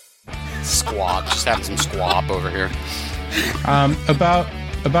Squab. Just having some squab over here.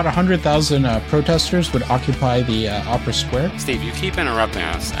 About 100,000 protesters would occupy the Opera Square. Steve, you keep interrupting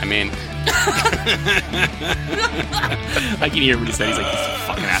us. I mean... I can hear what he said. He's like, these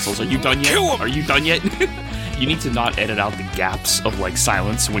fucking assholes. Are you done yet? Kill him! Are you done yet? You need to not edit out the gaps of like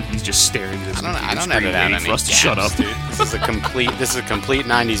silence when he's just staring at his I don't screen edit out waiting any for us to gaps, shut up. dude. This is a complete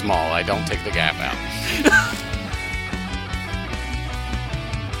 90s mall. I don't take the gap out.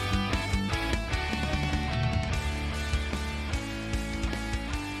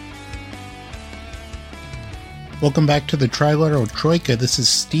 Welcome back to the Trilateral Troika. This is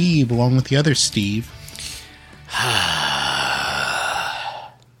Steve, along with the other Steve.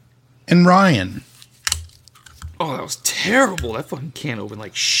 And Ryan. Oh, that was terrible. That fucking can opened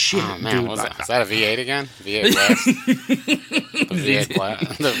like shit. Oh, man. Dude, Is that a V8 again? V8 Blast? The V8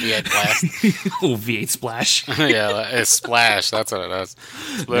 Blast. The V8 Blast. Oh, V8 Splash. Yeah, it's Splash. That's what it is.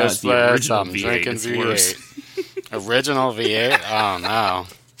 That's the original I'm V8. drinking It's V8. worse. Original V8? Oh, no.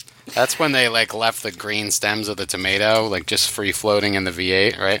 That's when they, like, left the green stems of the tomato, like, just free-floating in the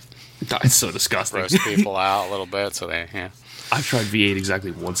V8, right? That's so disgusting. Roast people out a little bit, so they, yeah. I've tried V8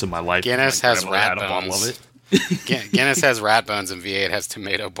 exactly once in my life. Guinness My has grandmother rat had a bottle bones. of it. Guinness has rat bones and V8 has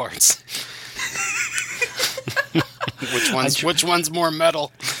tomato parts. Which one's more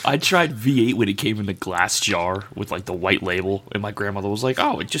metal? I tried V8 when it came in the glass jar with like the white label, and my grandmother was like,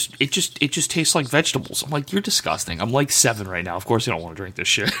 "Oh, it just tastes like vegetables." I'm like, "You're disgusting." I'm like 7 right now. Of course, you don't want to drink this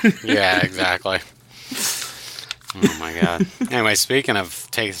shit. Yeah, exactly. Oh my god. Anyway, speaking of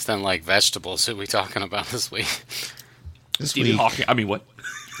tasting like vegetables, who are we talking about this week? Stephen Hawking. I mean, what?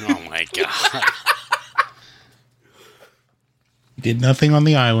 Oh my god. Did nothing on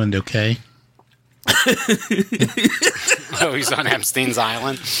the island, okay? Oh, he's on Epstein's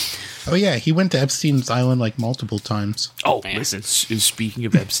Island? Oh, yeah, he went to Epstein's Island like multiple times. Oh, Man. listen, speaking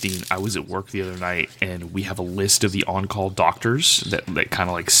of Epstein, I was at work the other night, and we have a list of the on-call doctors that kind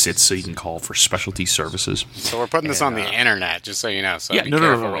of like sits so you can call for specialty services. So we're putting this on the internet, just so you know. So Yeah, be no,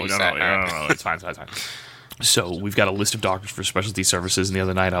 careful what you say. it's fine. So we've got a list of doctors for specialty services, and the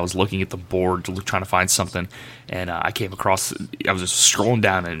other night I was looking at the board trying to find something, and I came across, I was just scrolling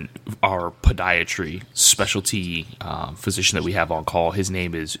down, and our podiatry specialty physician that we have on call, his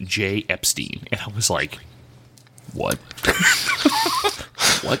name is Jay Epstein, and I was like, what?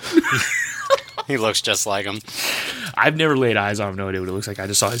 What? He looks just like him. I've never laid eyes on him, no idea what it looks like. I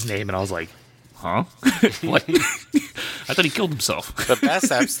just saw his name, and I was like, huh? What? I thought he killed himself. The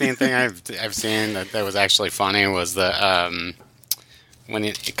best Epstein thing I've seen that was actually funny was the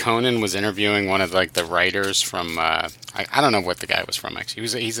when Conan was interviewing one of like the writers from I don't know what the guy was from actually.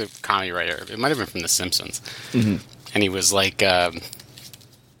 He's a comedy writer. It might have been from The Simpsons. Mm-hmm. And he was like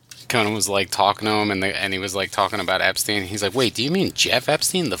Conan was like talking to him, and he was like talking about Epstein. He's like, "Wait, do you mean Jeff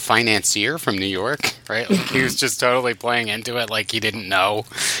Epstein, the financier from New York?" Right? Like, he was just totally playing into it, like he didn't know.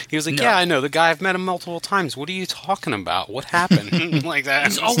 He was like, "Yeah, I know the guy. I've met him multiple times. What are you talking about? What happened?" Like that.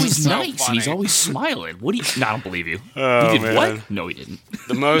 He's always so nice. funny. He's always smiling. What do you? No, I don't believe you. Oh, he did man. what? No, he didn't.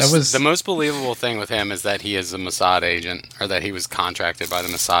 The most believable thing with him is that he is a Mossad agent, or that he was contracted by the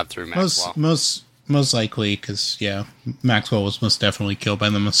Mossad through Maxwell. Most likely, because, yeah, Maxwell was most definitely killed by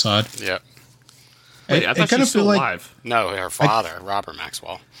the Mossad. Yep. Wait, I thought she was still alive. No, her father, Robert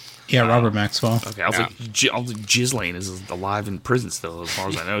Maxwell. Yeah, Robert Maxwell. Okay, I was like, Ghislaine is alive in prison still, as far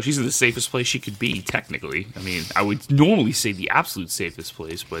as I know. She's in the safest place she could be, technically. I mean, I would normally say the absolute safest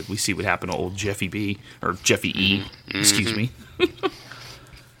place, but we see what happened to old Jeffy B, or Jeffy E, excuse me.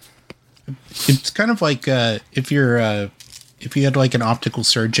 It's kind of like if you had like an optical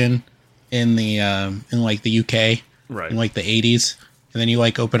surgeon in like the UK, right, in like the 80s, and then you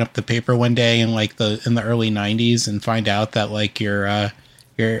like open up the paper one day in like in the early 90s and find out that like your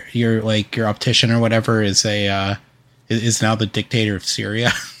optician or whatever is now the dictator of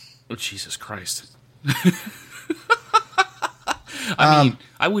Syria. Oh, Jesus Christ. I mean,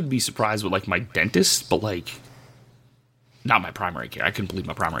 I wouldn't be surprised with like my dentist, but like not my primary care. I couldn't believe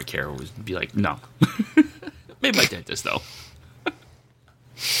my primary care would be like, no. Maybe my dentist though.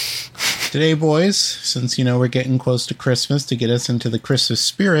 Today, boys, since, we're getting close to Christmas, to get us into the Christmas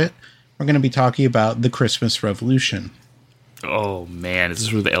spirit, we're going to be talking about the Christmas Revolution. Oh, man. Is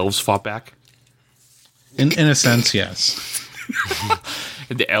this where the elves fought back? In a sense, yes.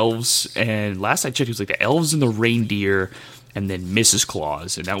 The elves, and last I checked, it was like the elves and the reindeer, and then Mrs.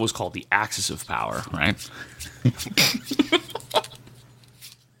 Claus, and that was called the Axis of Power, right?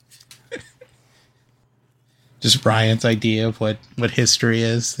 Just Brian's idea of what history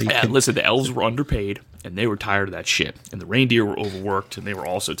is. Listen, the elves were underpaid, and they were tired of that shit. And the reindeer were overworked, and they were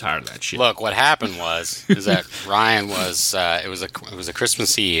also tired of that shit. Look, what happened is that Ryan was it was a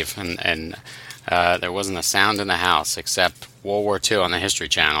Christmas Eve, and there wasn't a sound in the house except World War II on the History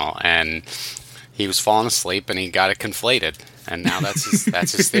Channel, and he was falling asleep, and he got it conflated. And now that's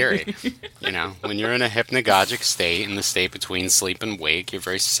his theory. You know, when you're in a hypnagogic state, in the state between sleep and wake, you're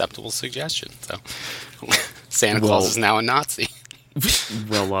very susceptible to suggestion. So Santa Claus is now a Nazi.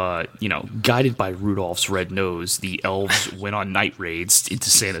 Well, guided by Rudolph's red nose, the elves went on night raids into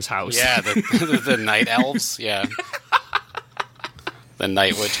Santa's house. Yeah, the night elves. Yeah, the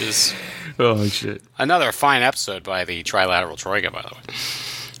night witches. Oh shit! Another fine episode by the Trilateral Troika, by the way.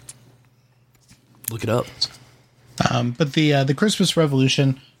 Look it up. But the Christmas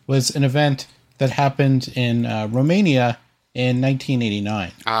Revolution was an event that happened in Romania in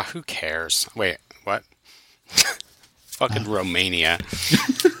 1989. Who cares? Wait, what? Fucking Romania.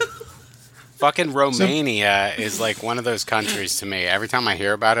 Fucking Romania is like one of those countries to me. Every time I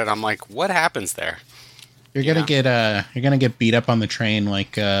hear about it, I'm like, what happens there? You're gonna get beat up on the train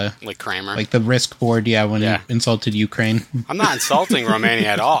like Kramer, like the Risk Board, when he insulted Ukraine. I'm not insulting Romania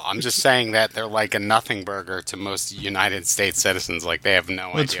at all. I'm just saying that they're like a nothing burger to most United States citizens. Like they have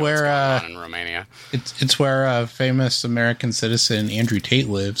no idea what's going on in Romania. It's where famous American citizen Andrew Tate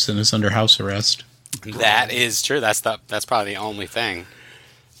lives and is under house arrest. That is true. That's probably the only thing.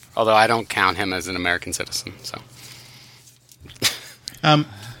 Although I don't count him as an American citizen. So,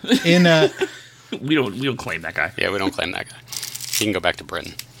 We don't claim that guy. Yeah, we don't claim that guy. He can go back to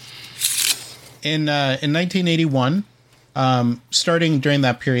Britain. In 1981, starting during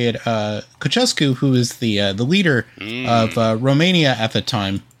that period, Ceaușescu, who is the leader of Romania at the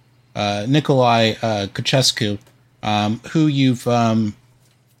time, Nicolae Ceaușescu,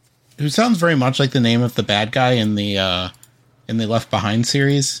 who sounds very much like the name of the bad guy in the Left Behind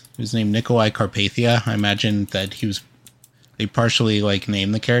series, who's named Nicolae Carpathia. I imagine that they partially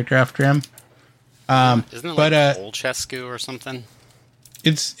named the character after him. Isn't it Ceaușescu or something?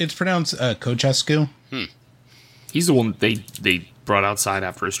 It's pronounced Ceaușescu. He's the one they brought outside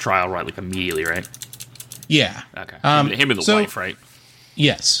after his trial, right? Like immediately, right? Yeah. Okay. Him and the wife, right?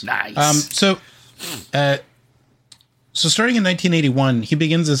 Yes. Nice. So starting in 1981, he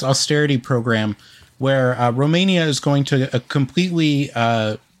begins this austerity program where Romania is going to completely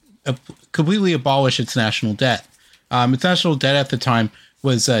abolish its national debt. Its national debt at the time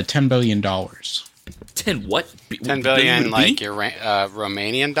was $10 billion. 10 what? 10 billion, like your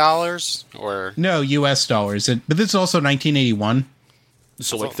Romanian dollars, or no, U.S. dollars. But this is also 1981.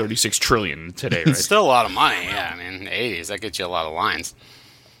 So like 36 trillion today, right? It's still a lot of money. Yeah, I mean, in the 80s, that gets you a lot of lines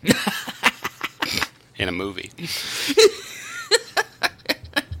in a movie.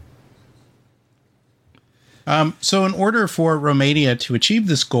 So in order for Romania to achieve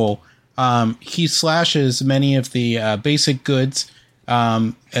this goal, he slashes many of the basic goods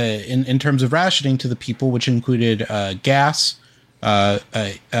in terms of rationing to the people, which included gas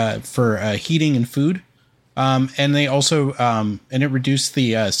for heating and food. And they also and it reduced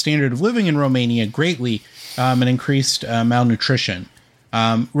the standard of living in Romania greatly and increased malnutrition.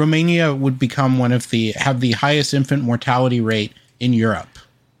 Romania would become have the highest infant mortality rate in Europe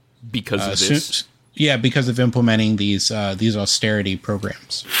because of this. Because of implementing these austerity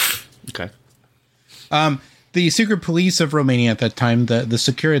programs. Okay. The secret police of Romania at that time, the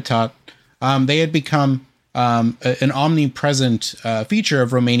Securitate, they had become an omnipresent feature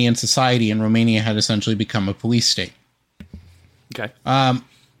of Romanian society, and Romania had essentially become a police state. Okay.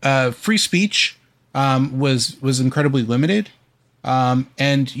 Free speech was incredibly limited,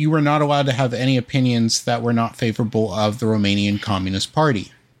 and you were not allowed to have any opinions that were not favorable of the Romanian Communist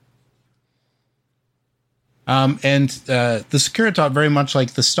Party. And the Securitate, very much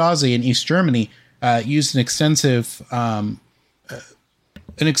like the Stasi in East Germany, used an extensive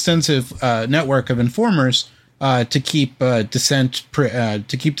network of informers to keep dissent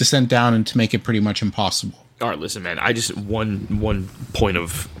down and to make it pretty much impossible. All right, listen, man. I just one point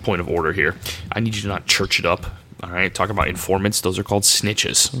of order here. I need you to not church it up. All right, talk about informants. Those are called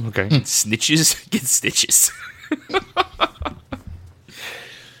snitches. Okay, snitches get stitches.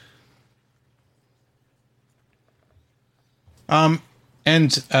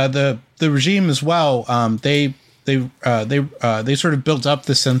 And the regime as well. They sort of built up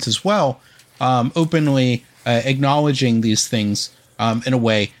the sense as well, openly acknowledging these things in a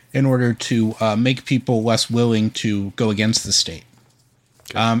way in order to make people less willing to go against the state.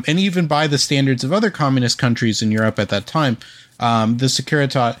 Okay. And even by the standards of other communist countries in Europe at that time, the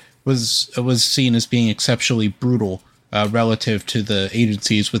Securitate was seen as being exceptionally brutal relative to the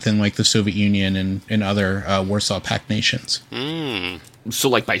agencies within like the Soviet Union and other Warsaw Pact nations. So,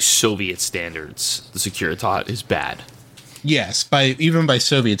 like, by Soviet standards, the Securitate is bad. Yes, even by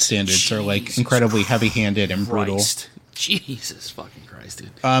Soviet standards, they're like incredibly heavy-handed and brutal. Jesus fucking Christ,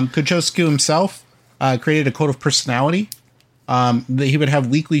 dude. Ceaușescu himself created a code of personality. That he would have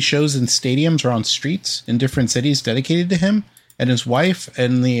weekly shows in stadiums or on streets in different cities dedicated to him and his wife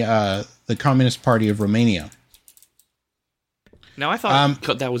and the Communist Party of Romania. Now, I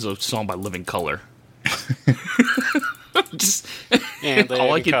thought that was a song by Living Colour. Just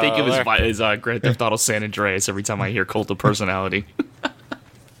all I can think of is Grand Theft Auto San Andreas every time I hear Cult of Personality.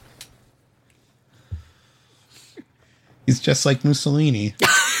 He's just like Mussolini.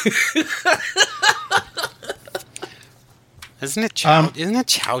 Isn't it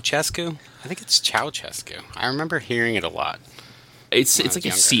Ceaușescu? I think it's Ceaușescu. I remember hearing it a lot. It's like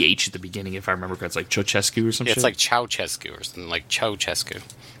younger. A CH at the beginning, if I remember correctly. It's like Ceaușescu or something. It's like Ceaușescu or something, like Ceaușescu.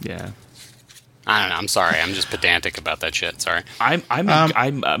 Yeah. I don't know. I'm sorry. I'm just pedantic about that shit. Sorry.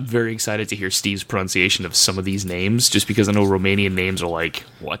 I'm very excited to hear Steve's pronunciation of some of these names, just because I know Romanian names are like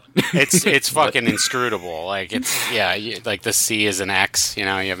what? It's fucking inscrutable. Like like the C is an X. You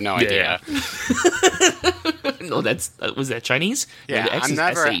have no idea. No, was that Chinese? Yeah, X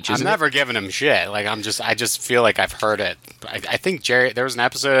I'm SH, never giving him shit. Like I just feel like I've heard it. I think there was an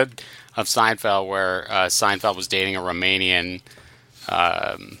episode of Seinfeld where Seinfeld was dating a Romanian.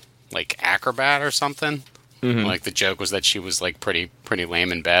 Like acrobat or something. Mm-hmm. Like the joke was that she was like pretty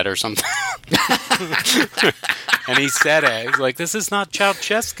lame in bed or something. And he said it. He's like, "This is not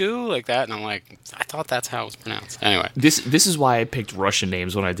Ceaușescu," like that. And I'm like, I thought that's how it was pronounced. Anyway, this is why I picked Russian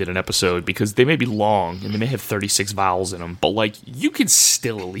names when I did an episode, because they may be long and they may have 36 vowels in them, but like you can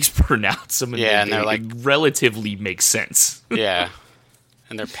still at least pronounce them. And they're like relatively make sense. Yeah.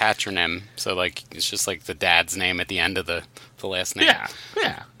 And their patronym, so like it's just like the dad's name at the end of the last name.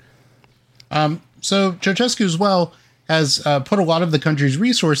 Yeah. So Ceaușescu as well has put a lot of the country's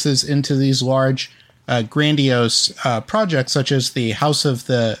resources into these large, grandiose projects, such as the House of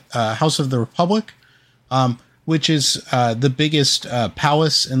the Republic, which is the biggest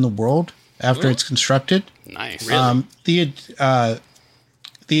palace in the world after it's constructed. Nice. Really? And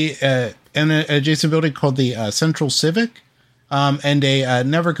an adjacent building called the Central Civic. And a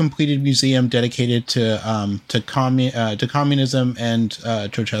never completed museum dedicated to communism and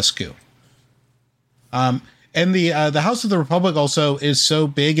Ceaușescu. And the House of the Republic also is so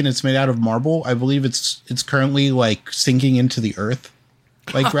big and it's made out of marble. I believe it's currently like sinking into the earth,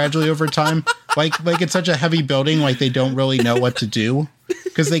 like gradually over time. Like it's such a heavy building, like they don't really know what to do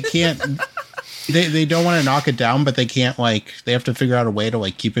because they can't. They don't want to knock it down, but they can't they have to figure out a way to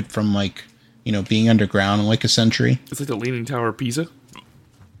like keep it from being underground in like a century. It's like the Leaning Tower of Pisa,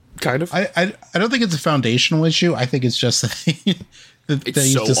 kind of. I don't think it's a foundational issue. I think it's just that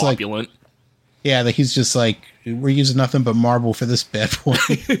it's so just opulent. That he's just like, we're using nothing but marble for this bad boy.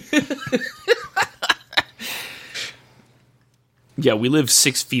 Yeah, we live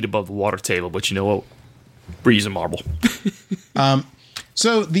 6 feet above the water table, but you know what? We're using marble.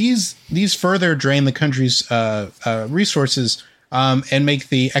 So these further drain the country's resources and make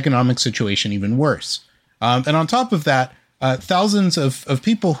the economic situation even worse. And on top of that, thousands of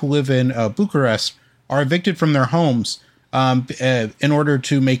people who live in Bucharest are evicted from their homes in order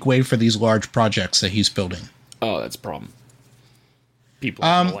to make way for these large projects that he's building. Oh, that's a problem. People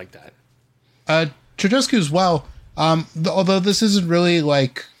don't like that. Ceaușescu as well, although this isn't really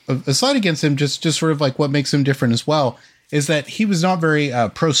like a slight against him, just sort of like what makes him different as well, is that he was not very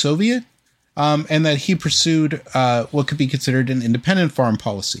pro-Soviet, and that he pursued what could be considered an independent foreign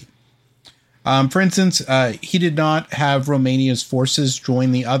policy. For instance, he did not have Romania's forces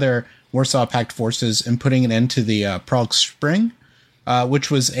join the other Warsaw Pact forces in putting an end to the Prague Spring, which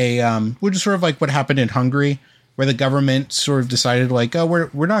was sort of like what happened in Hungary, where the government sort of decided like, oh,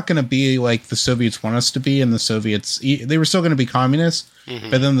 we're not going to be like the Soviets want us to be, and the Soviets, they were still going to be communists,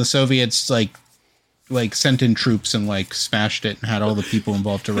 but then the Soviets like sent in troops and like smashed it and had all the people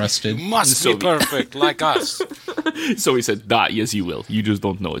involved arrested. Must be perfect like us. So he said, yes, you will. You just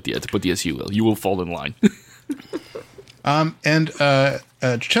don't know it yet, but yes, you will. You will fall in line. And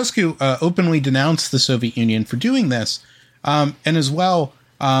Ceaușescu openly denounced the Soviet Union for doing this. And as well,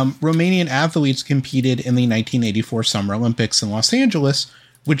 Romanian athletes competed in the 1984 Summer Olympics in Los Angeles,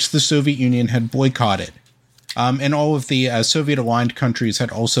 which the Soviet Union had boycotted. And all of the Soviet-aligned countries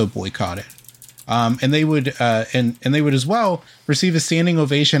had also boycotted. And they would as well receive a standing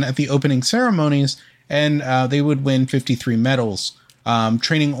ovation at the opening ceremonies, and they would win 53 medals,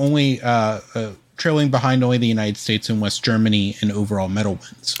 trailing behind only the United States and West Germany in overall medal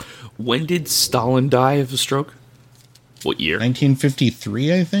wins. When did Stalin die of a stroke? What year?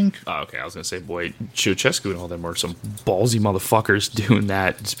 1953, I think. Oh, okay, I was going to say, boy, Ceaușescu and all them are some ballsy motherfuckers doing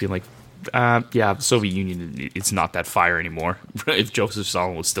that. Just being like, yeah, the Soviet Union, it's not that fire anymore. If Joseph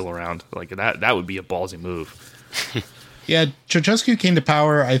Stalin was still around, like that would be a ballsy move. Yeah, Ceaușescu came to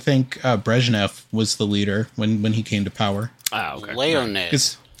power. I think Brezhnev was the leader when he came to power. Ah, okay. Leonid.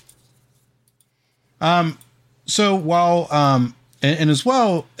 So while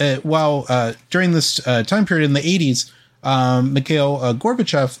during this time period in the 80s, Mikhail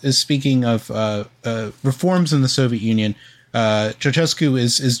Gorbachev is speaking of reforms in the Soviet Union. Ceaușescu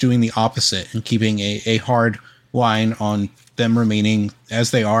is doing the opposite and keeping a hard line on them remaining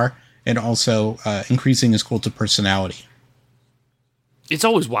as they are, and also increasing his cult of personality. It's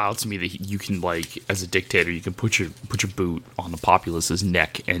always wild to me that you can, like, as a dictator, you can put your boot on the populace's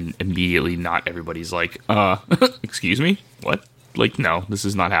neck, and immediately not everybody's like, excuse me, what? Like, no, this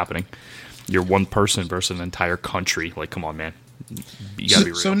is not happening. You're one person versus an entire country. Like, come on, man, you gotta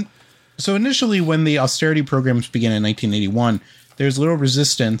be real. So initially, when the austerity programs began in 1981, there's little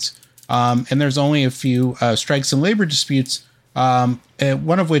resistance, and there's only a few strikes and labor disputes. One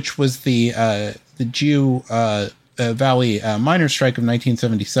of which was the Jew Valley miners' strike of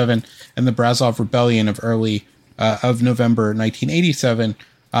 1977 and the Brasov Rebellion of November 1987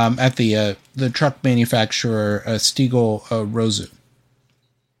 at the truck manufacturer Stiegel Rosu.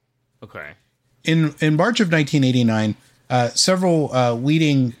 Okay. In March of 1989, several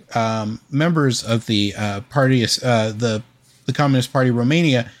leading members of the party, the Communist Party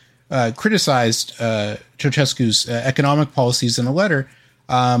Romania, criticized Ceaușescu's economic policies in a letter,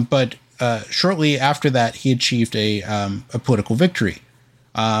 but shortly after that, he achieved a political victory.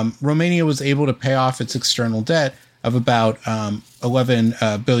 Romania was able to pay off its external debt of about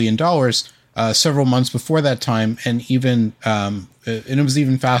 $11 billion several months before that time, and it was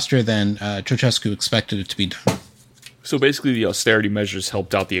even faster than Ceaușescu expected it to be done. So basically, the austerity measures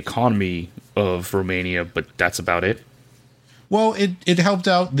helped out the economy of Romania, but that's about it. Well, it helped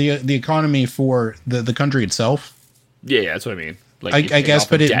out the economy for the country itself. Yeah, that's what I mean. Like, I guess,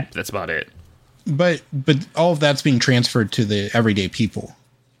 but debt, that's about it. But all of that's being transferred to the everyday people.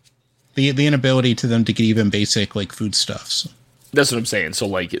 The inability to them to get even basic like foodstuffs. That's what I'm saying. So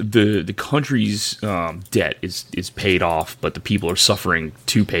like the country's debt is paid off, but the people are suffering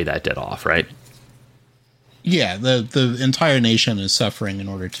to pay that debt off, right? Yeah, the entire nation is suffering in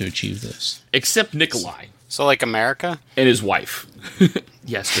order to achieve this. Except Nicolae. So like America? And his wife.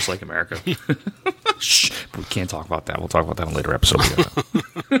 Yes, just like America. Shh, we can't talk about that. We'll talk about that in a later episode.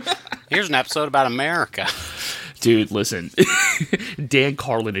 Here's an episode about America. Dude, listen. Dan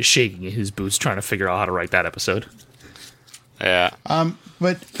Carlin is shaking in his boots trying to figure out how to write that episode. Yeah.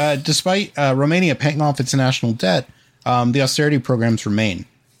 But despite Romania paying off its national debt, the austerity programs remain.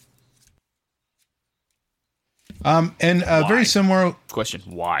 Very similar question: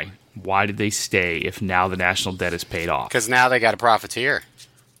 Why? Why did they stay if now the national debt is paid off? Because now they got a profiteer.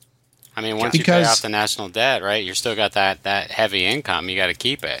 I mean, once you pay off the national debt, right, you still got that heavy income. You got to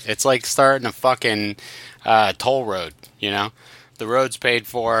keep it. It's like starting a fucking toll road, you know? The road's paid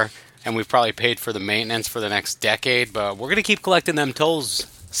for, and we've probably paid for the maintenance for the next decade, but we're going to keep collecting them tolls,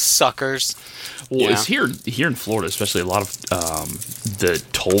 suckers. Well, it's here in Florida, especially a lot of the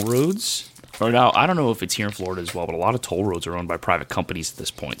toll roads. Or now, I don't know if it's here in Florida as well, but a lot of toll roads are owned by private companies at this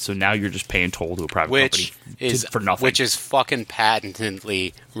point. So now you're just paying toll to a private company for nothing. Which is fucking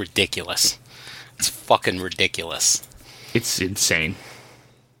patently ridiculous. It's fucking ridiculous. It's insane.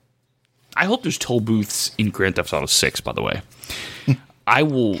 I hope there's toll booths in Grand Theft Auto 6, by the way.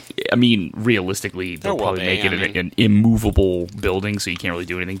 Realistically, they'll probably make it an immovable building, so you can't really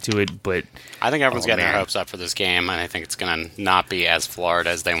do anything to it, but... I think everyone's getting their hopes up for this game, and I think it's going to not be as Florida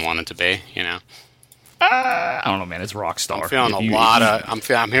as they want it to be, you know? I don't know, man. It's Rockstar.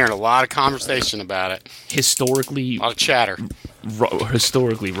 I'm hearing a lot of conversation about it. Historically... A lot of chatter.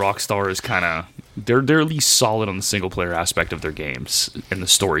 Historically, Rockstar is kind of... They're at least solid on the single-player aspect of their games and the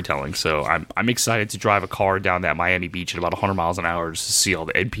storytelling. So I'm excited to drive a car down that Miami Beach at about 100 miles an hour just to see all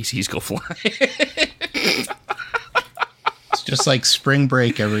the NPCs go flying. It's just like spring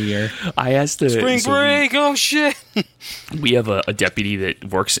break every year. I asked the spring break. Oh shit! We have a deputy that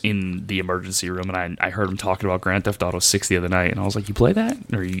works in the emergency room, and I heard him talking about Grand Theft Auto 6 the other night, and I was like, "You play that?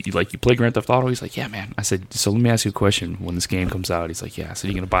 Or you play Grand Theft Auto?" He's like, "Yeah, man." I said, "So let me ask you a question. When this game comes out," he's like, "Yeah." I said,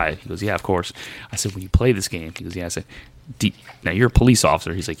 "You gonna buy it?" He goes, "Yeah, of course." I said, "When you play this game," he goes, "Yeah." I said, "Now you're a police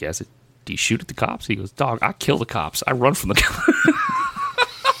officer." He's like, "Yeah." I said, "Do you shoot at the cops?" He goes, "Dog, I kill the cops. I run from the cops."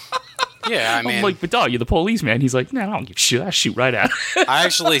 Yeah, I mean... I'm like, "But dog, you're the police, man." He's like, "No, I don't give a shit. I shoot right at it." I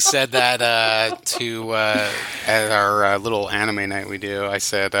actually said that at our little anime night we do. I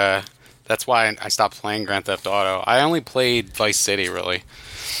said that That's why I stopped playing Grand Theft Auto. I only played Vice City, really.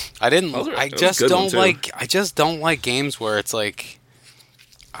 I just don't like games where it's like,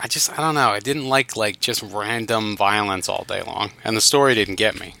 I don't know. I didn't like just random violence all day long, and the story didn't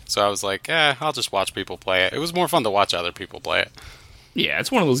get me. So I was like, I'll just watch people play it. It was more fun to watch other people play it. Yeah,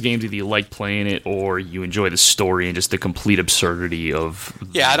 it's one of those games either you like playing it or you enjoy the story and just the complete absurdity of.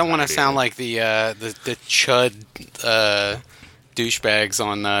 Yeah, I don't want to sound like the chud douchebags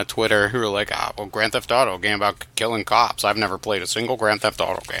on Twitter who are like, well, Grand Theft Auto, a game about killing cops. I've never played a single Grand Theft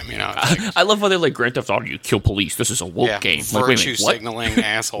Auto game. You know, like, I love how they're like, Grand Theft Auto, you kill police. This is a woke game. Virtue signaling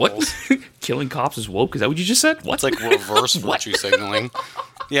assholes. What? Killing cops is woke? Is that what you just said? What? It's like reverse virtue signaling.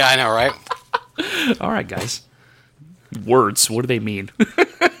 Yeah, I know, right? All right, guys. Words, what do they mean?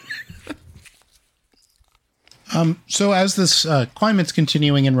 So as this climate's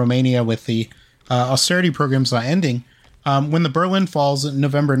continuing in Romania with the austerity programs not ending, when the Berlin falls on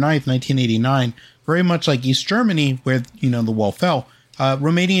November 9th, 1989, very much like East Germany, where, the wall fell,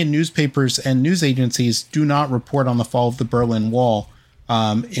 Romanian newspapers and news agencies do not report on the fall of the Berlin Wall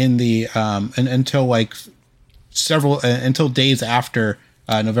until days after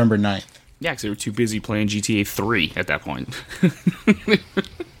November 9th. Yeah, because they were too busy playing GTA 3 at that point. They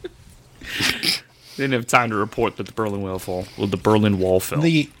didn't have time to report that the Berlin Wall fell. Well, the Berlin Wall fell.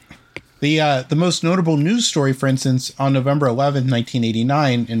 The most notable news story, for instance, on November 11th,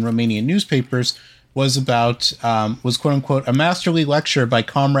 1989, in Romanian newspapers, was about was quote unquote a masterly lecture by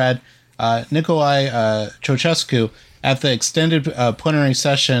Comrade Nicolae Ceaușescu at the extended plenary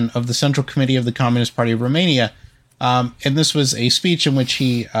session of the Central Committee of the Communist Party of Romania, and this was a speech in which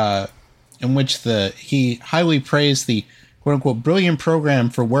he highly praised the quote-unquote brilliant program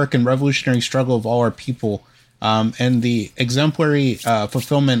for work and revolutionary struggle of all our people, and the exemplary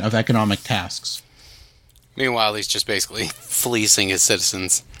fulfillment of economic tasks. Meanwhile, he's just basically fleecing his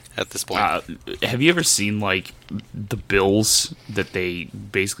citizens at this point. Have you ever seen, like, the bills that they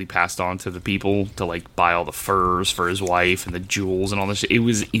basically passed on to the people to, like, buy all the furs for his wife and the jewels and all this shit? It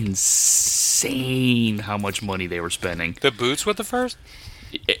was insane how much money they were spending. The boots with the furs?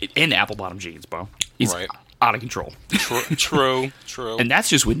 In apple-bottom jeans, bro. He's right. Out of control. True. And that's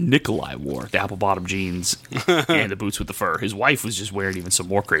just what Nicolae wore, the apple-bottom jeans and the boots with the fur. His wife was just wearing even some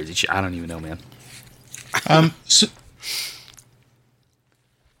more crazy shit. I don't even know, man.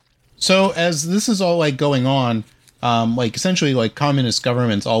 So as this is all, like, going on, essentially, like, communist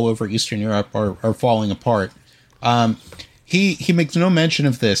governments all over Eastern Europe are falling apart. He makes no mention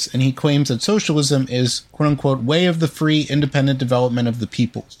of this, and he claims that socialism is, quote-unquote, way of the free, independent development of the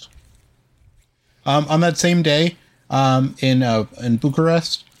peoples. On that same day, in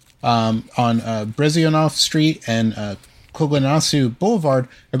Bucharest, on Brezionov Street and Coglenasu Boulevard,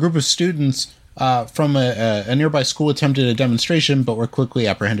 a group of students from a nearby school attempted a demonstration, but were quickly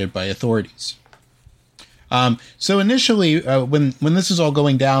apprehended by authorities. So initially, when this is all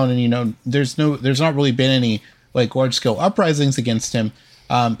going down, and there's not really been any like large-scale uprisings against him,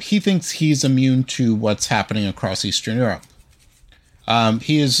 he thinks he's immune to what's happening across Eastern Europe.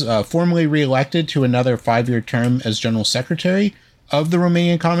 He is formally reelected to another 5-year term as General Secretary of the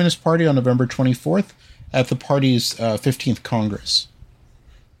Romanian Communist Party on November 24th at the party's 15th Congress.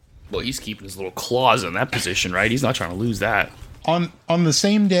 Well, he's keeping his little claws in that position, right? He's not trying to lose that. On the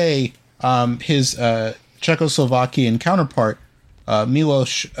same day, his Czechoslovakian counterpart,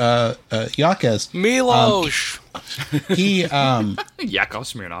 Miloš Jakez. Miloš! He Yakov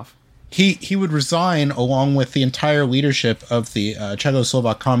Smirnov. He would resign along with the entire leadership of the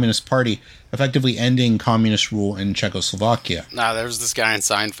Czechoslovak Communist Party, effectively ending communist rule in Czechoslovakia. Nah, there was this guy in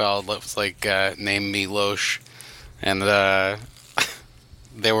Seinfeld that was like named Miloš, and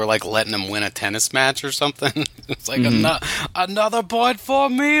they were like letting him win a tennis match or something. It's like another point for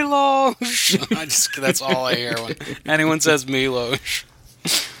Miloš. That's all I hear when anyone says Miloš.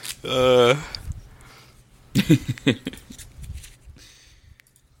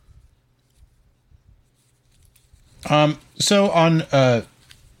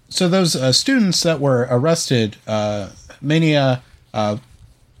 So those students that were arrested, Mania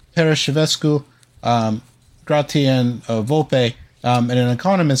Pereshevescu, Gratian Volpe, and an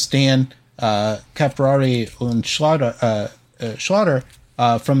economist, Dan Caprari and Schlatter,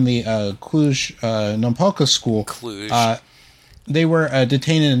 from the Cluj-Napoca school. They were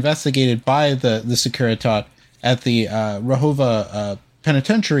detained and investigated by the Securitate at the Rahova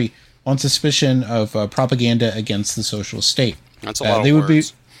Penitentiary on suspicion of propaganda against the socialist state. That's a lot of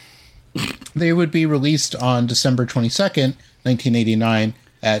words. They would be released on December 22nd, 1989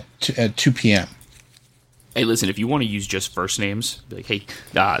 at 2 p.m. Hey, listen, if you want to use just first names, be like, hey,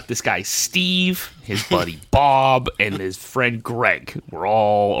 this guy Steve, his buddy Bob, and his friend Greg were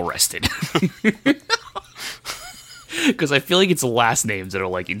all arrested. Because I feel like it's the last names that are,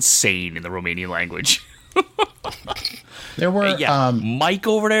 like, insane in the Romanian language. There were... Mike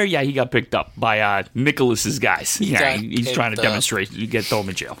over there, he got picked up by Nicholas's guys. He's trying to demonstrate, throw him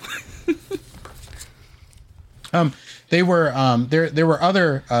in jail. There were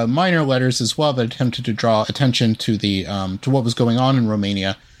other minor letters as well that attempted to draw attention to the to what was going on in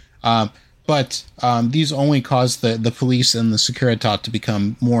Romania, but these only caused the police and the Securitate to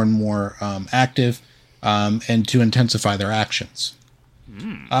become more and more active and to intensify their actions.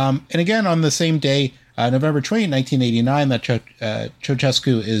 And again, on the same day, November 20, 1989, that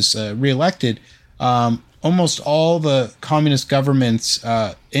Ceaușescu is reelected, almost all the communist governments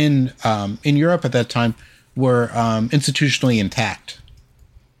in Europe at that time were institutionally intact.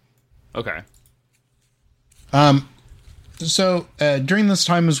 Okay. So during this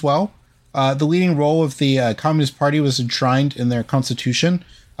time as well, the leading role of the Communist Party was enshrined in their constitution,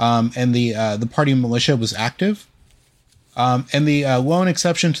 and the party militia was active. And the lone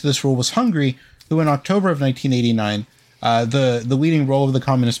exception to this rule was Hungary, who in October of 1989, the leading role of the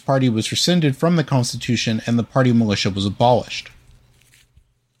Communist Party was rescinded from the constitution, and the party militia was abolished.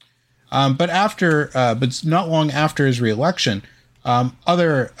 But not long after his reelection,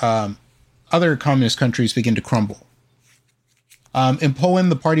 other communist countries begin to crumble. In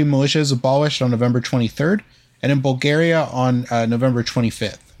Poland, the party militia is abolished on November 23rd, and in Bulgaria on November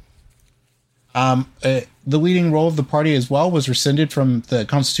 25th. The leading role of the party as well was rescinded from the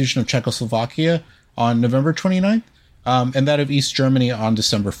Constitution of Czechoslovakia on November 29th, and that of East Germany on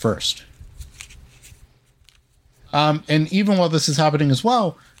December 1st. And even while this is happening as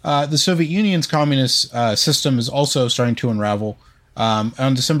well, the Soviet Union's communist system is also starting to unravel.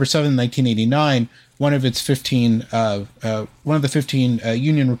 On December 7, 1989, one of the 15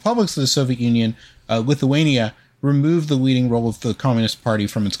 Union republics of the Soviet Union, Lithuania, removed the leading role of the Communist Party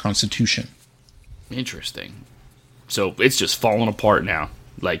from its constitution. Interesting. So it's just falling apart now.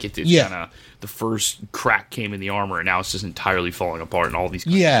 Like it's kind of the first crack came in the armor, and now it's just entirely falling apart. And all these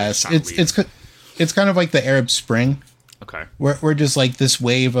it's kind of like the Arab Spring. Okay. Where just like this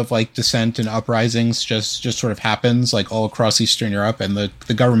wave of like dissent and uprisings just sort of happens like all across Eastern Europe, and the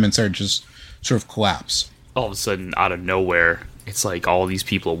governments are just sort of collapse. All of a sudden, out of nowhere, it's like all these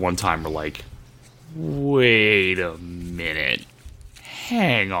people at one time were like, wait a minute.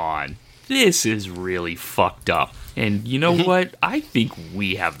 Hang on. This is really fucked up. And you know what? I think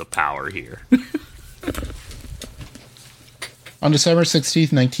we have the power here. On December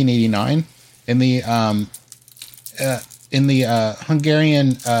 16th, 1989, in the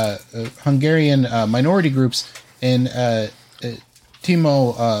Hungarian minority groups in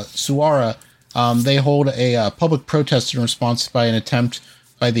Timișoara, they hold a public protest in response by an attempt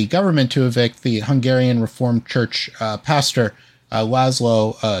by the government to evict the Hungarian Reformed Church pastor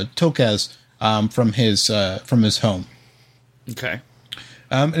Laszlo Tokes from his home. Okay.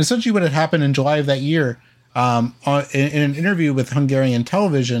 And essentially what had happened in July of that year, in an interview with Hungarian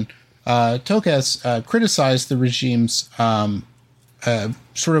television, Tokes criticized the regime's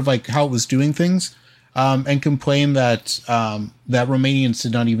sort of like how it was doing things, and complained that Romanians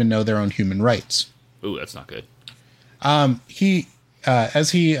did not even know their own human rights. Ooh, that's not good. He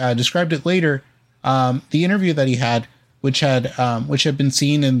described it later, the interview that he had, which had been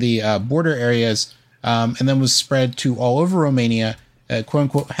seen in the border areas, and then was spread to all over Romania, quote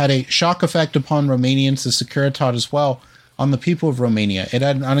unquote, had a shock effect upon Romanians, the Securitate as well, on the people of Romania. It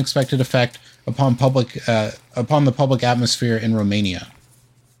had an unexpected effect upon the public atmosphere in Romania.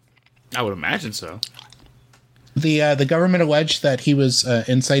 I would imagine so. The government alleged that he was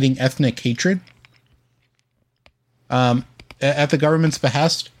inciting ethnic hatred. At the government's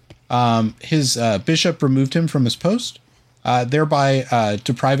behest, his bishop removed him from his post, thereby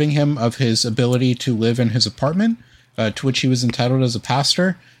depriving him of his ability to live in his apartment, to which he was entitled as a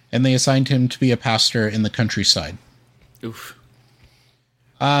pastor, and they assigned him to be a pastor in the countryside. Oof.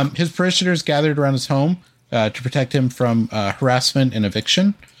 His parishioners gathered around his home to protect him from harassment and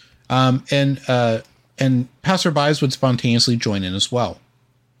eviction, and passerbys would spontaneously join in as well.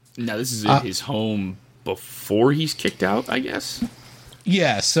 Now, this is in his home before he's kicked out, I guess?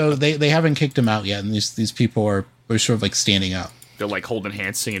 Yeah, so they haven't kicked him out yet, and these people are sort of like standing up. They're like holding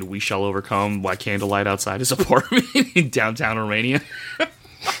hands singing "We Shall Overcome" by candlelight outside his apartment in downtown Romania.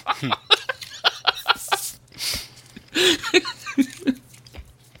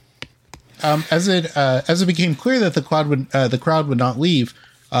 As it became clear that the crowd would not leave,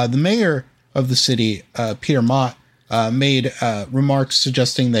 the mayor of the city, Peter Mott, made remarks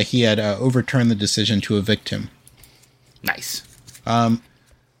suggesting that he had overturned the decision to evict him. Nice.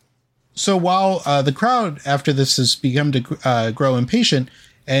 So while the crowd after this has begun to grow impatient,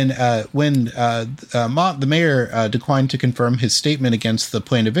 and when the mayor declined to confirm his statement against the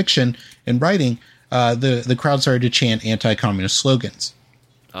planned eviction in writing, the crowd started to chant anti-communist slogans.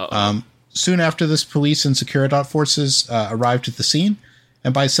 Soon after this, police and Securitate forces arrived at the scene,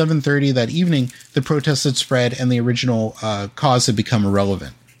 and by 7:30 that evening, the protests had spread and the original cause had become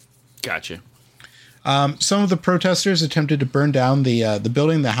irrelevant. Gotcha. Some of the protesters attempted to burn down the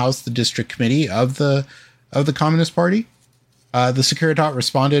building that housed the district committee of the Communist Party. The Securitate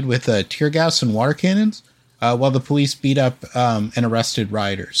responded with tear gas and water cannons, while the police beat up and arrested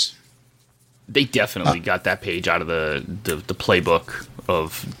rioters. They definitely got that page out of the playbook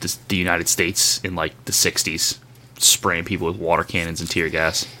of the United States in like the 60s, spraying people with water cannons and tear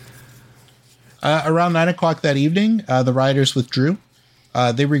gas. Around 9 o'clock that evening, the rioters withdrew.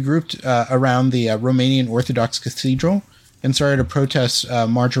 They regrouped around the Romanian Orthodox Cathedral and started a protest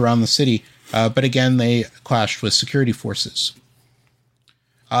march around the city, but again they clashed with security forces.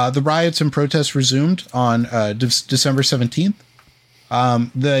 The riots and protests resumed on December 17th.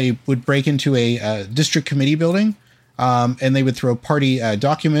 They would break into a district committee building, and they would throw party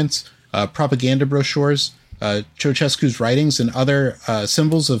documents, propaganda brochures, Ceaușescu's writings, and other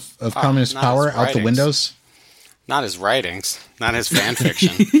symbols of communist power out the windows. Not his writings, not his fan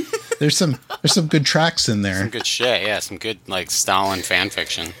fiction. There's some good tracks in there. Some good shit, yeah. Some good like Stalin fan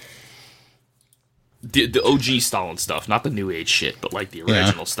fiction. The OG Stalin stuff, not the new age shit, but like the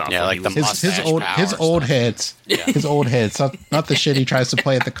original stuff. Yeah, like the his old hits. Yeah. His old hits, not the shit he tries to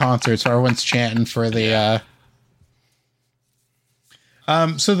play at the concerts or everyone's chanting for the.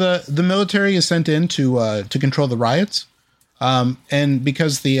 So the military is sent in to control the riots, and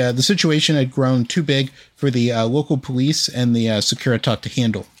because the situation had grown too big for the local police and the Securitate to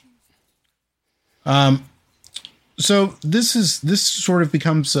handle. So this sort of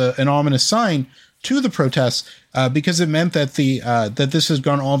becomes an ominous sign to the protests, because it meant that that this has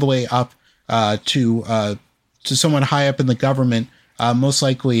gone all the way up to someone high up in the government, most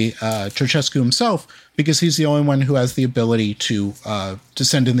likely Ceaușescu himself, because he's the only one who has the ability to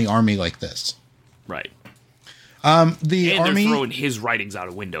send in the army like this. Right. The army, they're throwing his writings out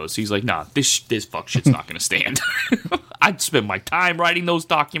of windows. So he's like, nah, this fuck shit's not going to stand. I'd spend my time writing those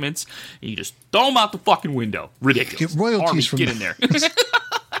documents, and you just throw them out the fucking window. Ridiculous. Get royalties army, from get in there.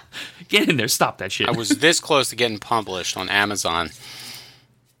 Get in there. Stop that shit. I was this close to getting published on Amazon.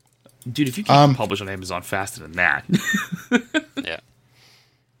 Dude, if you can't publish on Amazon faster than that. Yeah.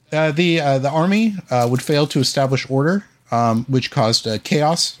 The army would fail to establish order, which caused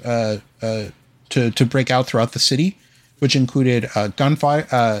chaos to break out throughout the city, which included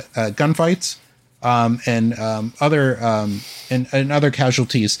gunfights and other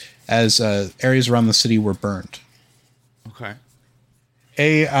casualties as areas around the city were burned. Okay.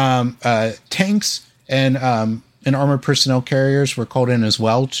 Tanks and armored personnel carriers were called in as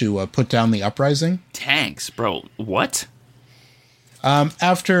well to put down the uprising. Tanks, bro. What?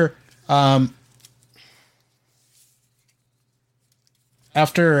 After 10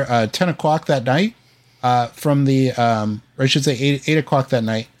 o'clock that night, from the, or I should say 8 o'clock that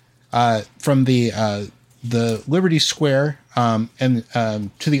night, from the Liberty Square and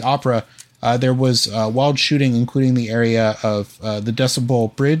to the Opera, there was wild shooting, including the area of the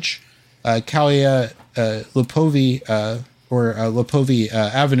Decibel Bridge, Kalia Lipovi Lipovi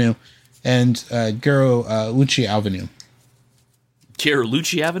Avenue, and Gherolouchi Avenue.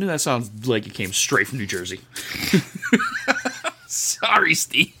 Gherolouchi Avenue? That sounds like it came straight from New Jersey. Sorry,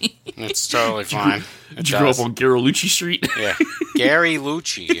 Steve. It's totally fine. Did you grow up on Gherolouchi Street? Yeah. Gary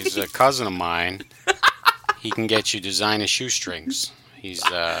Lucci is a cousin of mine. He can get you designer shoestrings. He's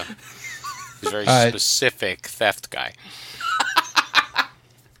a very specific theft guy.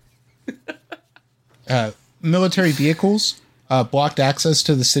 Military vehicles blocked access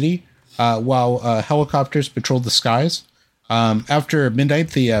to the city while helicopters patrolled the skies. After midnight,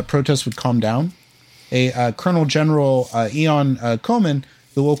 the protests would calm down. Colonel General Ion Koman,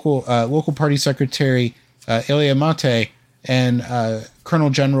 the local party secretary Elia Mate, and Colonel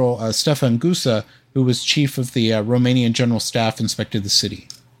General Stefan Gusa, who was chief of the Romanian General Staff, inspected the city.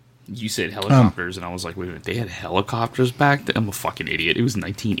 You said helicopters, and I was like, wait a minute, they had helicopters back then? I'm a fucking idiot. It was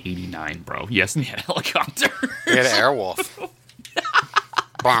 1989, bro. Yes, they had a helicopter. They had an Airwolf.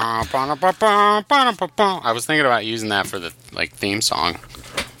 I was thinking about using that for the theme song.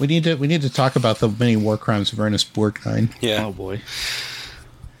 We need to talk about the many war crimes of Ernest Borgnine. Yeah. Oh boy.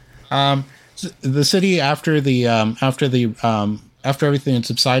 The city after everything had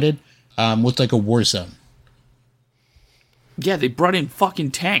subsided looked like a war zone. Yeah, they brought in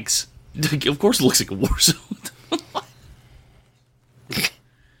fucking tanks. Of course it looks like a war zone. What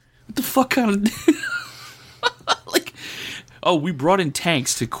the fuck kind of... like, oh, we brought in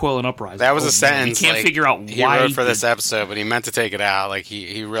tanks to quell an uprising. That was a sentence. He can't figure out why he wrote for this episode, but he meant to take it out. Like,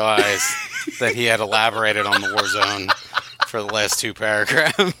 he realized that he had elaborated on the war zone for the last 2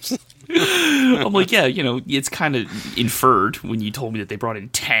 paragraphs. I'm like, yeah, it's kind of inferred when you told me that they brought in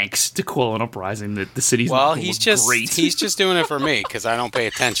tanks to quell an uprising that the city's well, not he's great. just doing it for me because I don't pay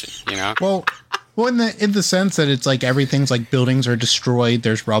attention, Well, in the sense that it's like everything's like buildings are destroyed,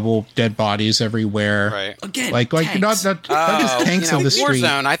 there's rubble, dead bodies everywhere. Right. Again, Like not just tanks on the street.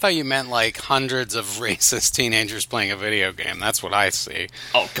 Warzone, I thought you meant like hundreds of racist teenagers playing a video game. That's what I see.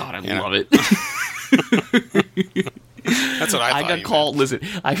 Oh God, I love it. That's what I thought. I got called. Listen,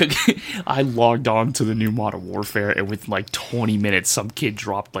 I logged on to the new Modern Warfare, and within like 20 minutes, some kid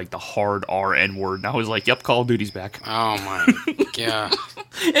dropped like the hard RN word, and I was like, "Yep, Call of Duty's back." Oh my god!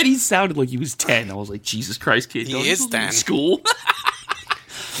 And he sounded like he was 10. I was like, "Jesus Christ, kid! He is 10. School."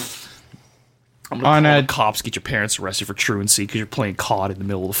 I'm gonna call the cops, get your parents arrested for truancy because you're playing COD in the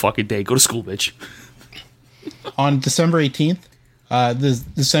middle of the fucking day. Go to school, bitch. On December 18th.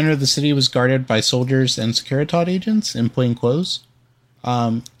 The center of the city was guarded by soldiers and Securitate agents in plain clothes.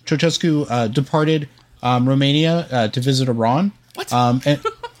 Ceaușescu departed Romania to visit Iran. What?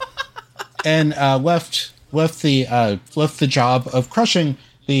 And left the job of crushing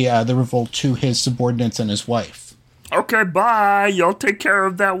the revolt to his subordinates and his wife. Okay, bye. Y'all take care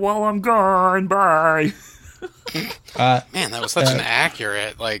of that while I'm gone. Bye. Man, that was such an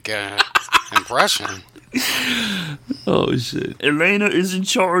accurate impression. Oh shit! Elena is in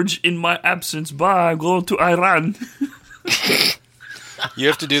charge in my absence. Bye. I'm going to Iran. You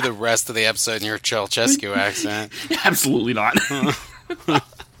have to do the rest of the episode in your Ceaușescu accent. Absolutely not.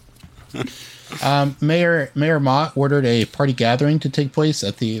 Mayor Mott ordered a party gathering to take place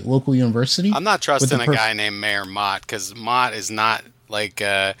at the local university. I'm not trusting a guy named Mayor Mott because Mott is not like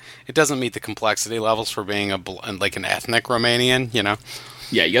it doesn't meet the complexity levels for being an ethnic Romanian.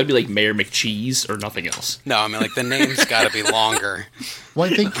 Yeah, you gotta be like Mayor McCheese or nothing else. No, I mean, like, the name's gotta be longer. Well,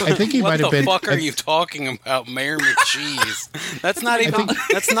 I think he might have been... What the fuck are you talking about, Mayor McCheese? That's not even...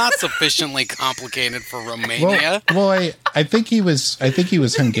 that's not sufficiently complicated for Romania. Well, I think he was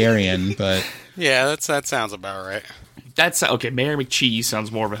Hungarian, but... Yeah, that sounds about right. That's... Okay, Mayor McCheese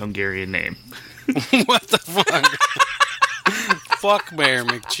sounds more of a Hungarian name. What the fuck? Fuck Mayor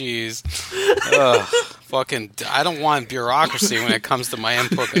McCheese. Ugh. Fucking, I don't want bureaucracy when it comes to my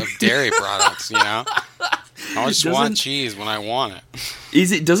input of dairy products, I just want cheese when I want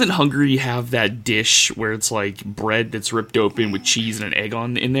it. Doesn't Hungary have that dish where it's like bread that's ripped open with cheese and an egg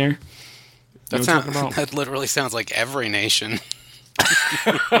in there? That literally sounds like every nation.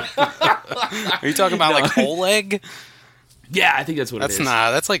 Are you talking about like whole egg? Yeah, I think that's what it is.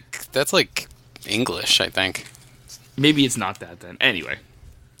 That's like English, I think. Maybe it's not that then. Anyway.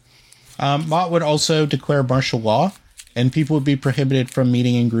 Mott would also declare martial law, and people would be prohibited from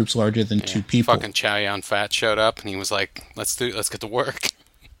meeting in groups larger than 2 people. Fucking Chow Yun Fat showed up, and he was like, "Let's get to work."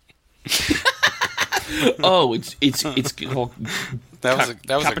 Oh, it's called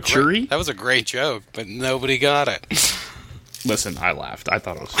that was a great joke, but nobody got it. Listen, I laughed. I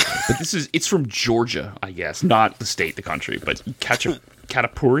thought it was funny. But it's from Georgia, I guess, not the state, the country, but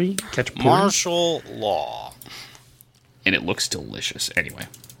Khachapuri, martial law, and it looks delicious. Anyway.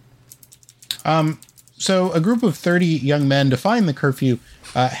 So a group of 30 young men defying the curfew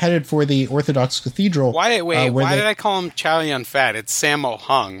headed for the Orthodox Cathedral. Why did I call him Chow Yun Fat? It's Sammo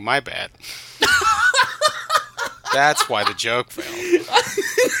Hung. My bad. That's why the joke failed.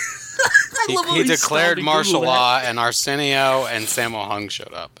 He declared martial law, and Arsenio and Sammo Hung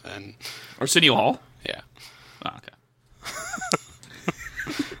showed up. And Arsenio Hall? Yeah. Oh, okay.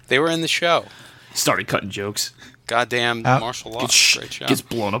 They were in the show. Started cutting jokes. Goddamn martial law. Great show. Gets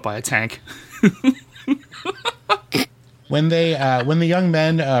blown up by a tank. When the young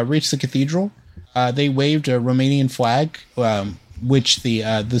men reached the cathedral, they waved a Romanian flag, which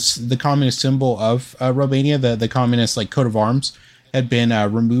the communist symbol of Romania, the communist coat of arms, had been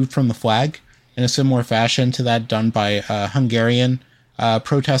removed from the flag in a similar fashion to that done by Hungarian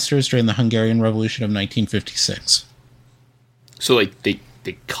protesters during the Hungarian Revolution of 1956. So they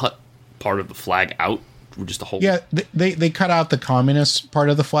cut part of the flag out, or just the whole? Yeah, they cut out the communist part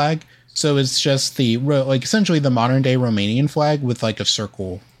of the flag. So it's just essentially the modern day Romanian flag with a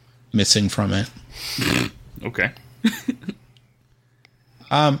circle missing from it. Okay.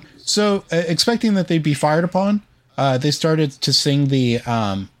 So expecting that they'd be fired upon, they started to sing the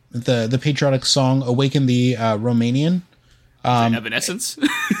patriotic song "Awaken the Romanian." Evanescence?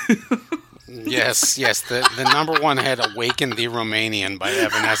 Yes. The number one hit, "Awaken the Romanian" by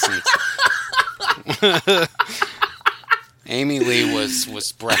Evanescence. Amy Lee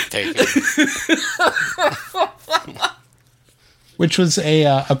was breathtaking. Which was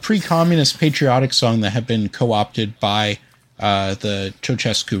a pre-communist patriotic song that had been co-opted by the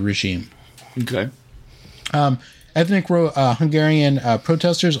Ceaușescu regime. Okay. Ethnic Hungarian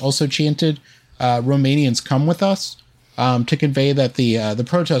protesters also chanted "Romanians come with us" to convey that the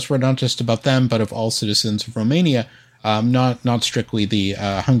protests were not just about them, but of all citizens of Romania, not strictly the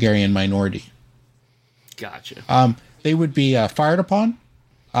Hungarian minority. Gotcha. They would be fired upon.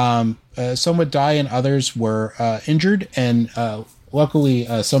 Some would die and others were injured, and luckily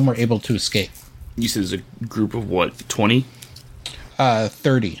some were able to escape. You said there's a group of what, 20?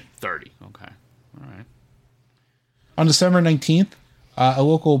 30. 30, okay. All right. On December 19th, a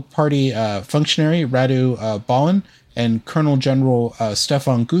local party functionary, Radu Balin, and Colonel General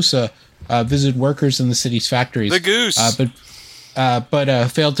Stefan Gusa visited workers in the city's factories. The Goose!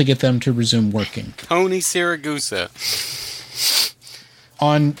 But failed to get them to resume working. Tony Siragusa.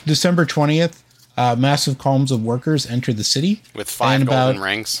 On December 20th, massive columns of workers entered the city. With 5 golden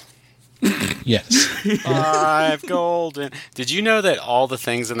rings. Yes. 5 golden. Did you know that all the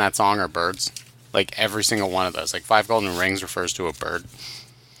things in that song are birds? Like every single one of those. Like 5 golden rings refers to a bird.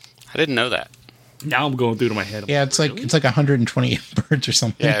 I didn't know that. Now I'm going through to my head. Yeah, it's like 128 birds or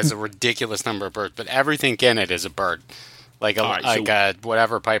something. Yeah, it's a ridiculous number of birds, but everything in it is a bird. Like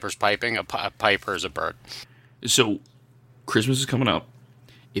whatever Piper's piping, a piper is a bird. So Christmas is coming up.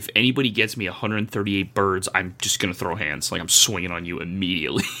 If anybody gets me 138 birds, I'm just going to throw hands. Like, I'm swinging on you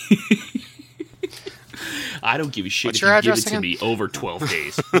immediately. I don't give a shit if you give it to me over 12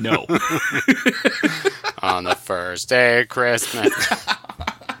 days. No. On the first day of Christmas.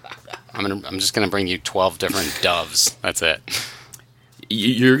 I'm just going to bring you 12 different doves. That's it.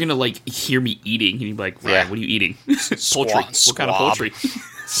 You're going to, like, hear me eating. And you'll be like, Ryan, what are you eating? Poultry. What kind of poultry?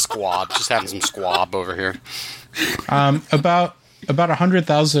 Squab. Just having some squab over here. About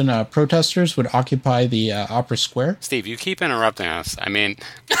 100,000 protesters would occupy the Opera Square. Steve, you keep interrupting us. I mean...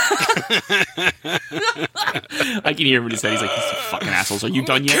 I can hear what he said. He's like, these fucking assholes. Are you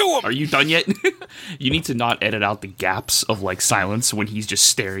done yet? Are you done yet? You need to not edit out the gaps of, like, silence when he's just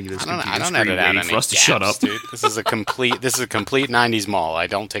staring at his computer screen waiting for us to shut up. Dude. This is a complete 90s mall. I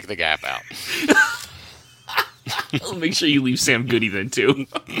don't take the gap out. I'll make sure you leave Sam Goody then, too.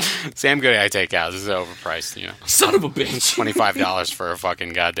 Sam Goody I take out. This is overpriced, you know. Son of a bitch. $25 for a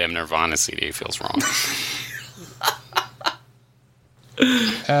fucking goddamn Nirvana CD feels wrong.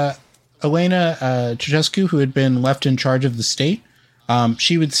 Elena Ceaușescu, who had been left in charge of the state,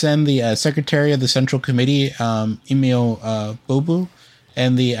 she would send the secretary of the Central Committee, Emil Bobu,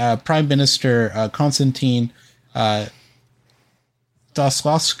 and the Prime Minister, Constantine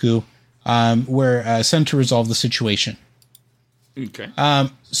Daslascu, were sent to resolve the situation. Okay.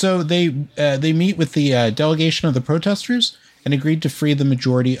 So they meet with the delegation of the protesters and agreed to free the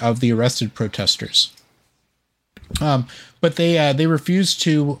majority of the arrested protesters. But they refused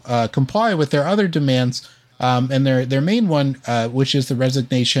to comply with their other demands, and their main one, which is the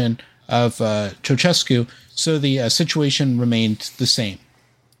resignation of Ceaușescu. So the situation remained the same.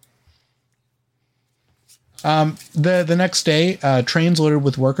 The next day, trains loaded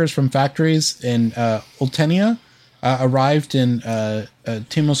with workers from factories in Oltenia arrived in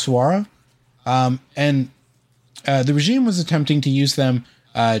Timișoara, and the regime was attempting to use them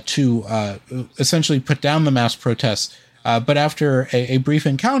to essentially put down the mass protests. But after a brief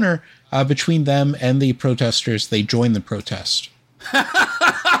encounter between them and the protesters, they joined the protest.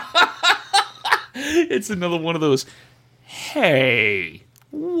 It's another one of those, hey,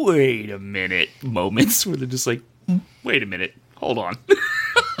 wait a minute moments where they're just like, wait a minute, hold on.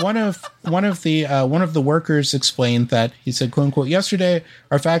 One of the workers explained that he said, quote unquote, "Yesterday,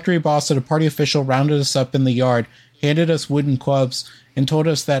 our factory boss and a party official rounded us up in the yard, handed us wooden clubs, and told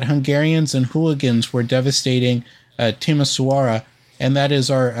us that Hungarians and hooligans were devastating Timișoara, and that is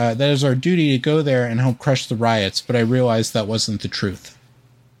our duty to go there and help crush the riots. But I realized that wasn't the truth."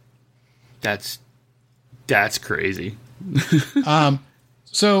 That's crazy.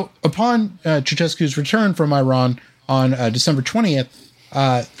 So upon Ceaușescu's return from Iran on December 20th,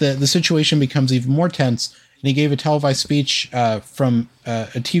 the situation becomes even more tense, and he gave a televised speech from a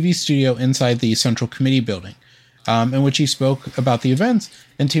TV studio inside the Central Committee building, in which he spoke about the events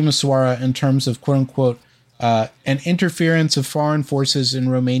in Timișoara in terms of, quote unquote, an interference of foreign forces in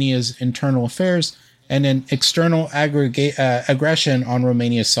Romania's internal affairs and an external aggression on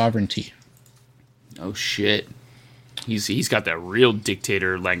Romania's sovereignty. Oh, shit. He's got that real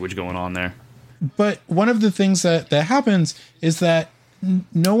dictator language going on there. But one of the things that happens is that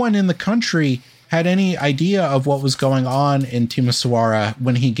no one in the country had any idea of what was going on in Timisoara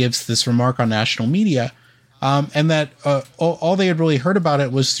when he gives this remark on national media. And that all they had really heard about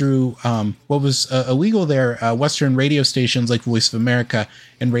it was through what was illegal there, Western radio stations like Voice of America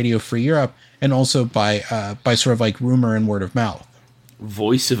and Radio Free Europe, and also by sort of like rumor and word of mouth.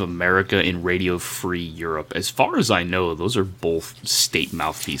 Voice of America and Radio Free Europe. As far as I know, those are both state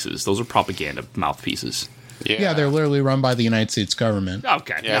mouthpieces. Those are propaganda mouthpieces. Yeah, they're literally run by the United States government.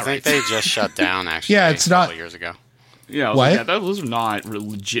 Okay. Yeah, I think they just shut down, actually, it's a couple years ago. Yeah, what? Those are not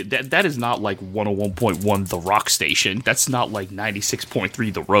legit. That is not like 101.1 The Rock Station. That's not like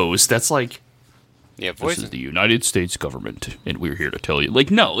 96.3 The Rose. That's like... Yeah, this is the United States government, and we're here to tell you.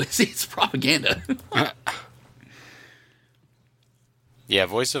 Like, no, it's propaganda. Yeah,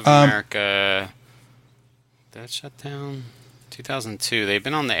 Voice of America. Did that shut down? 2002. They've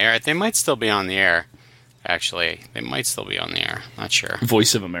been on the air. They might still be on the air. Actually, they might still be on the air. Not sure.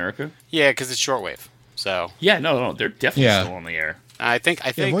 Voice of America? Yeah, because it's shortwave. So yeah, no, they're definitely still on the air. I think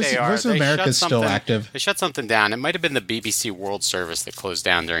Voice, they are. Voice of America is still active. They shut something down. It might have been the BBC World Service that closed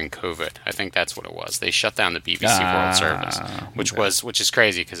down during COVID. I think that's what it was. They shut down the BBC World Service, which is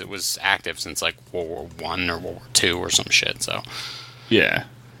crazy because it was active since like World War I or World War II or some shit. So yeah.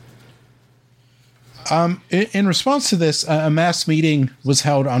 In response to this, a mass meeting was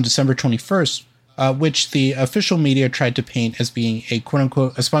held on December 21st, which the official media tried to paint as being a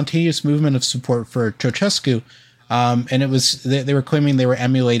quote-unquote a spontaneous movement of support for Ceaușescu, and it was they were claiming they were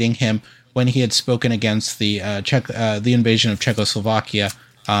emulating him when he had spoken against the invasion of Czechoslovakia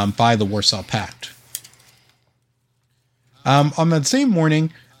by the Warsaw Pact. On that same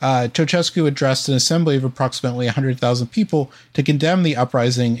morning, Ceaușescu addressed an assembly of approximately 100,000 people to condemn the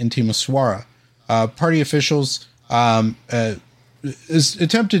uprising in Timisoara. Party officials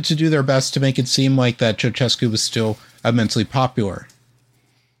attempted to do their best to make it seem like that Ceaușescu was still immensely popular.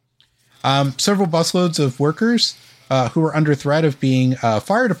 Several busloads of workers who were under threat of being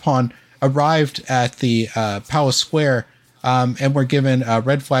fired upon arrived at the Palace Square and were given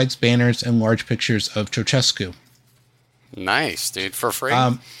red flags, banners, and large pictures of Ceaușescu. Nice, dude, for free.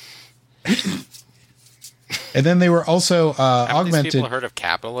 And then they were also augmented. These people heard of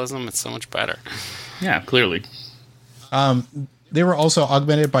capitalism? It's so much better. Yeah, clearly. They were also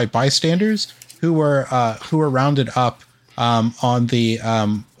augmented by bystanders who were rounded up on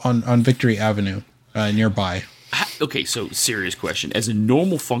Victory Avenue nearby. Okay, so serious question. As a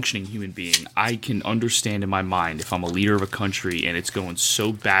normal functioning human being, I can understand in my mind if I'm a leader of a country and it's going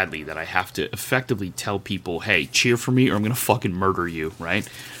so badly that I have to effectively tell people, hey, cheer for me or I'm going to fucking murder you, right?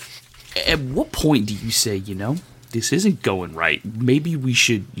 At what point do you say, this isn't going right? Maybe we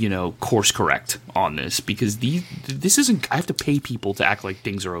should, course correct on this because this isn't. I have to pay people to act like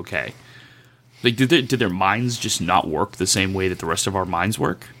things are okay. Like, did their minds just not work the same way that the rest of our minds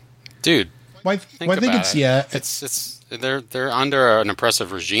work? Dude, I think it's they're under an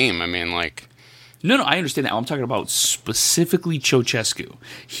oppressive regime. I mean, like. No, I understand that. I'm talking about specifically Ceaușescu.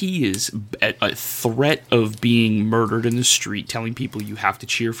 He is at a threat of being murdered in the street, telling people you have to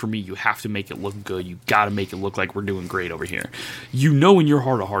cheer for me, you have to make it look good, you got to make it look like we're doing great over here. You know in your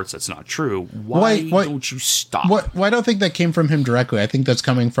heart of hearts that's not true. Why don't you stop? Well, I don't think that came from him directly. I think that's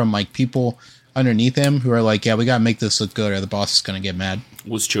coming from like people underneath him who are like, yeah, we got to make this look good or the boss is going to get mad.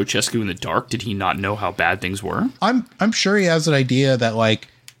 Was Ceaușescu in the dark? Did he not know how bad things were? I'm sure he has an idea that like,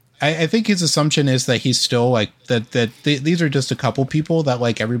 I think his assumption is that he's still like these are just a couple people that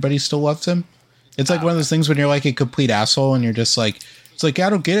like everybody still loves him. It's like one of those things when you're like a complete asshole and you're just like, it's like,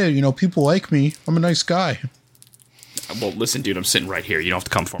 I don't get it. People like me. I'm a nice guy. Well, listen, dude, I'm sitting right here. You don't have to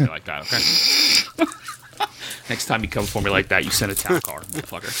come for me like that, okay? Next time you come for me like that, you send a town car,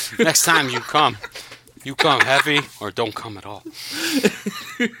 motherfucker. Next time you come heavy or don't come at all.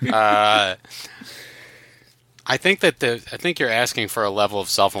 I think you're asking for a level of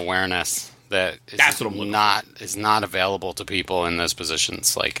self-awareness that is not available to people in those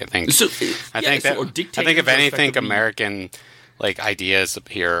positions. Like I think if anything, American like ideas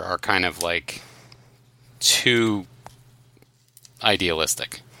here are kind of like too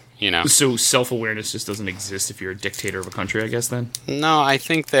idealistic. So self-awareness just doesn't exist if you're a dictator of a country, I guess. Then no, I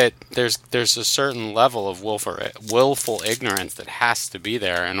think that there's a certain level of willful ignorance that has to be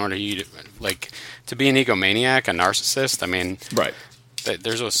there in order to be an egomaniac, a narcissist. I mean, right?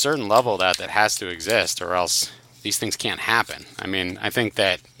 There's a certain level that has to exist, or else these things can't happen. I mean, I think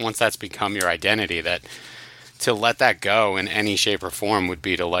that once that's become your identity, that to let that go in any shape or form would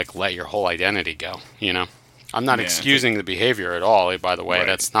be to like let your whole identity go. I'm not excusing the behavior at all, by the way. Right.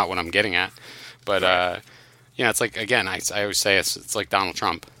 That's not what I'm getting at. But, it's like, again, I always say it's like Donald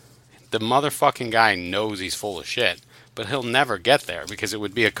Trump. The motherfucking guy knows he's full of shit, but he'll never get there because it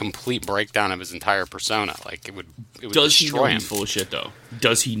would be a complete breakdown of his entire persona. Like it would Does he destroy know him. he's full of shit though?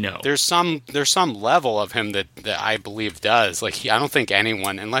 Does he know? There's some level of him that I believe does. Like I don't think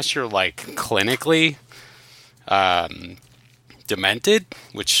anyone, unless you're like clinically demented,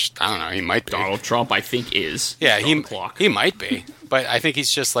 which I don't know, he might be. Donald Trump, I think, is. Yeah, he might be, but I think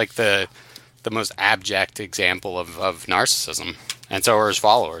he's just like the most abject example of narcissism, and so are his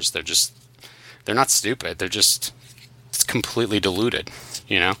followers. They're not stupid. It's completely deluded,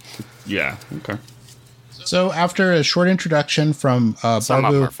 you know? Yeah. Okay. So after a short introduction from Some of them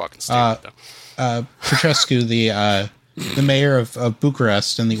Barbu are fucking stupid, though. Ceaușescu, the mayor of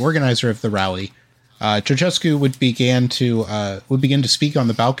Bucharest and the organizer of the rally, Ceaușescu would begin to speak on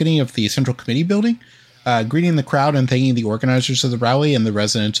the balcony of the Central Committee building, greeting the crowd and thanking the organizers of the rally and the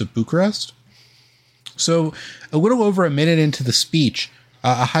residents of Bucharest. So a little over a minute into the speech,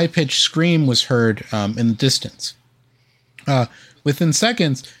 a high-pitched scream was heard in the distance. Within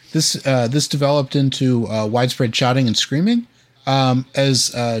seconds, this developed into widespread shouting and screaming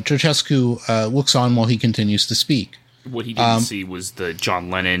as Ceaușescu looks on while he continues to speak. What he didn't see was the John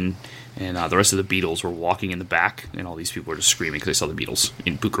Lennon and the rest of the Beatles were walking in the back, and all these people were just screaming because they saw the Beatles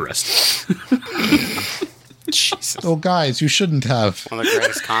in Bucharest. Jesus. Oh, guys, you shouldn't have. One of the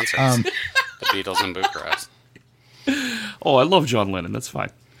greatest concerts. The Beatles in Bucharest. Oh, I love John Lennon. That's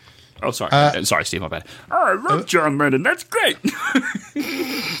fine. Oh, sorry. Sorry, Steve, my bad. Oh, I love John Lennon. That's great.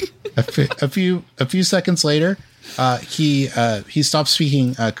 A few seconds later, he stopped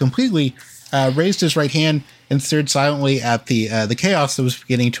speaking completely, raised his right hand, and stared silently at the chaos that was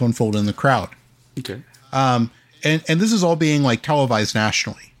beginning to unfold in the crowd. Okay. And this is all being like televised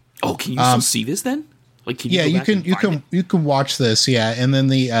nationally. Oh, can you still see this then? Like, can you Yeah, go you back and find it? you can watch this. Yeah, and then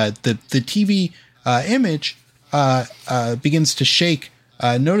the TV image begins to shake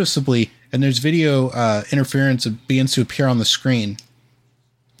noticeably, and there's video interference that begins to appear on the screen.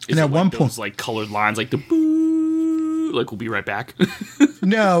 Is and it at one point, like colored lines, like the boo, like we'll be right back.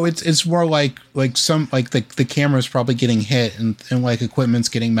 no, it's more like some like the camera's probably getting hit and like equipment's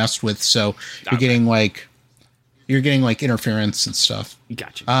getting messed with, so you're getting like interference and stuff.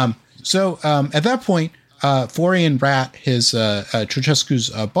 Gotcha. So at that point, Florian Rat, his Ceaușescu's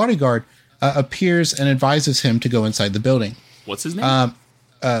bodyguard, appears and advises him to go inside the building. What's his name?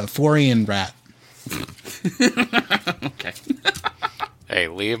 Florian Rat. Okay. Hey,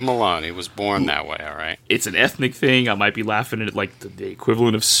 leave him alone. He was born that way, all right? It's an ethnic thing. I might be laughing at like the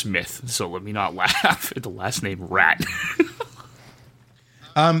equivalent of Smith, so let me not laugh at the last name Rat.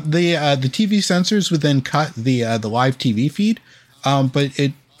 The TV censors would then cut the live TV feed, but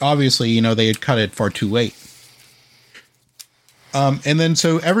it obviously, they had cut it far too late. And then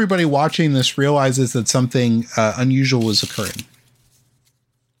so everybody watching this realizes that something unusual was occurring.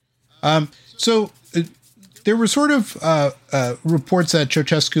 So there were sort of reports that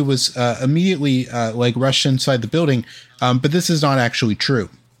Ceaușescu was immediately rushed inside the building, but this is not actually true.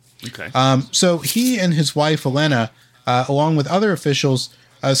 Okay. So he and his wife Elena, along with other officials,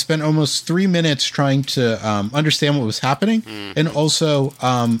 spent almost 3 minutes trying to understand what was happening, and also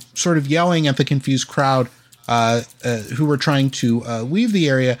sort of yelling at the confused crowd who were trying to leave the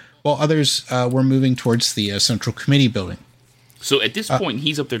area, while others were moving towards the Central Committee building. So at this point,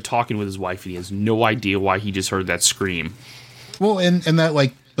 he's up there talking with his wife, and he has no idea why he just heard that scream. Well, and that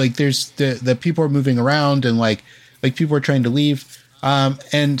like there's the people are moving around, and like people are trying to leave.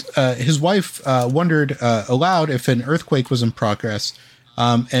 And his wife wondered aloud if an earthquake was in progress.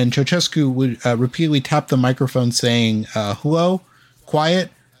 And Ceaușescu would repeatedly tap the microphone saying, hello, quiet,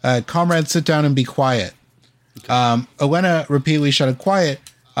 comrade, sit down and be quiet. Okay. Elena repeatedly shouted quiet.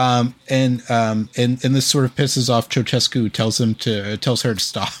 And this sort of pisses off Ceaușescu, tells her to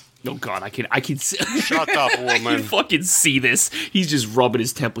stop. Oh God, I can see. Shut up, woman. I can fucking see this. He's just rubbing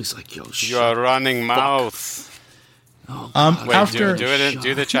his temple. He's like, yo, you're running mouth. Oh, wait, after do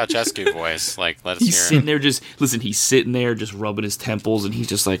the Ceaușescu voice. Like, let us he's hear sitting it. there he's sitting there just rubbing his temples, and he's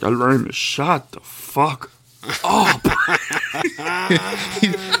just like, I learned to shut the fuck up.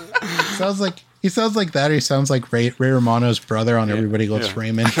 He sounds like that. Or he sounds like Ray Romano's brother on Everybody Loves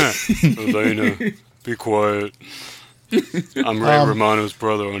Raymond. Elena, be quiet. I'm Ray Romano's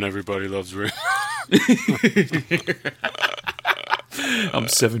brother on Everybody Loves Raymond. I'm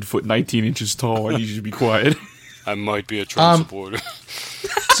 7 foot 19 inches tall. I need you to be quiet. I might be a Trump supporter.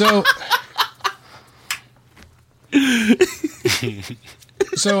 So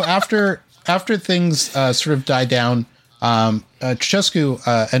after things sort of die down,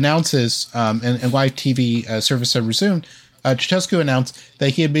 Ceaușescu announces, and live TV service had resumed. Ceaușescu announced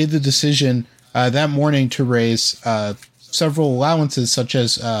that he had made the decision that morning to raise several allowances, such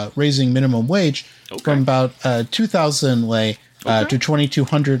as raising minimum wage from about 2,000 lei to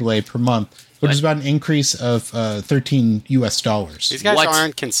 2,200 lei per month, which is about an increase of $13. These guys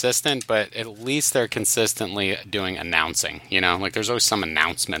aren't consistent, but at least they're consistently doing announcing. Like there's always some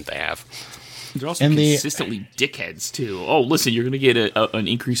announcement they have. They're also consistently dickheads too. Oh, listen, you're going to get an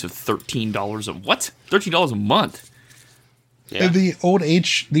increase of $13 a what? $13 a month. Yeah. The old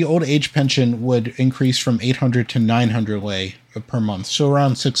age pension would increase from 800 to 900 lei per month, so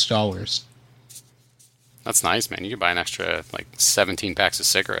around $6. That's nice, man. You could buy an extra 17 packs of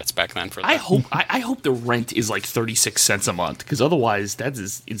cigarettes back then for that. I hope the rent is 36 cents a month, because otherwise that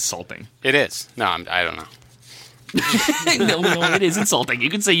is insulting. It is. No, I don't know. No, it is insulting. You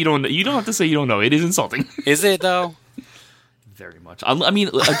can say you don't know. You don't have to say you don't know. It is insulting. Is it, though? Very much. I mean,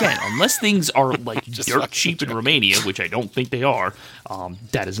 again, unless things are dirt cheap in Romania, which I don't think they are,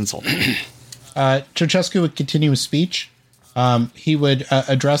 that is insulting. Ceaușescu would continue his speech. He would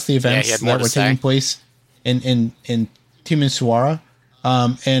address the events that were taking place in Timișoara,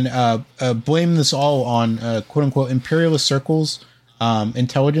 and blame this all on quote unquote imperialist circles,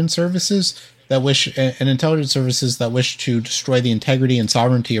 intelligence services that wish to destroy the integrity and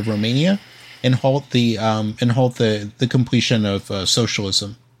sovereignty of Romania and halt the completion of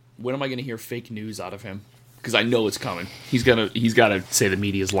socialism. When am I going to hear fake news out of him? Because I know it's coming. He's got to say the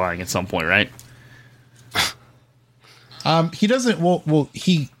media is lying at some point, right? He doesn't.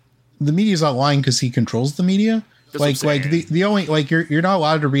 The media's not lying because he controls the media. That's the only you're not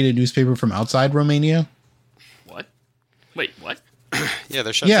allowed to read a newspaper from outside Romania. What? Wait, what? Yeah,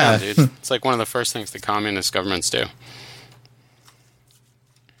 they're shut down, dude. It's one of the first things the communist governments do.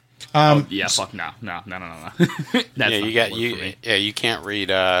 Fuck no. You can't read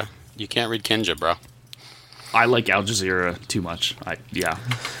Kinja, bro. I like Al Jazeera too much.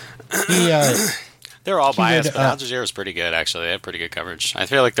 They're all biased, but Al Jazeera is pretty good, actually. They have pretty good coverage. I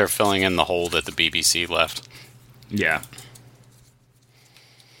feel like they're filling in the hole that the BBC left. Yeah.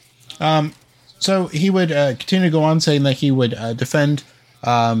 So he would continue to go on saying that he would defend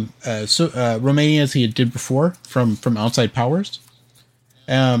Romania as he did before from outside powers.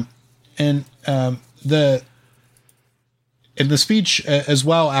 In the speech as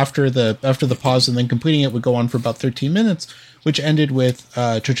well, after the pause and then completing it, would go on for about 13 minutes, which ended with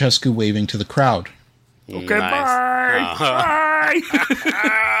Ceaușescu waving to the crowd. Okay, nice. Bye.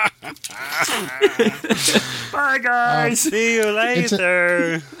 Bye, guys. See you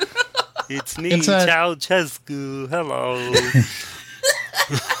later. It's me, Ceaușescu. Hello.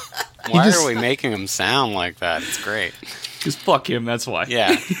 Why are we making him sound like that? It's great. Because fuck him, that's why.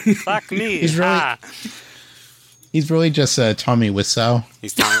 Yeah. Fuck me. He's really just Tommy Wiseau.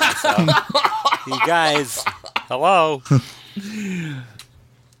 He's Tommy Wiseau. You guys, hello.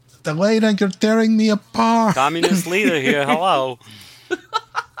 The lady, you're tearing me apart. Communist leader here, hello.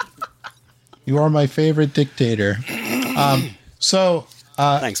 You are my favorite dictator. Thanks, buddy.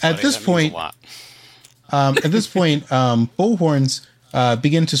 At this point, bullhorns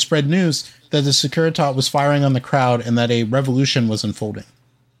begin to spread news that the Securitate was firing on the crowd and that a revolution was unfolding.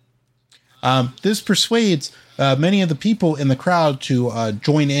 This persuades many of the people in the crowd to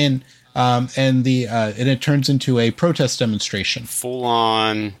join in, and it turns into a protest demonstration.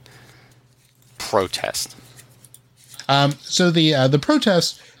 Full-on protest. So the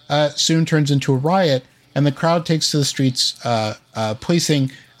protest soon turns into a riot, and the crowd takes to the streets,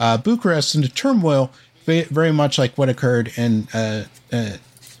 placing Bucharest into turmoil, very much like what occurred in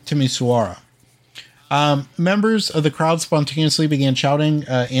Timișoara. Members of the crowd spontaneously began shouting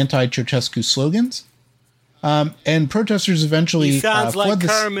anti-Ceaușescu slogans, and protesters eventually he sounds like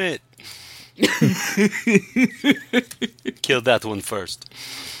Kermit. Killed that one first.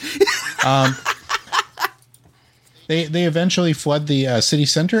 They eventually fled the city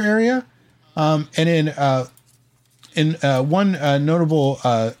center area, and in one notable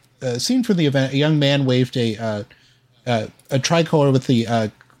scene from the event, a young man waved a tricolor with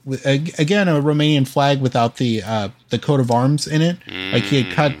the again a Romanian flag without the coat of arms in it. Like he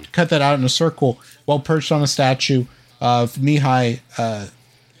had cut that out in a circle while perched on a statue of Mihai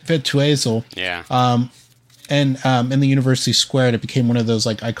Vituesel. Yeah. And in the University Square, it became one of those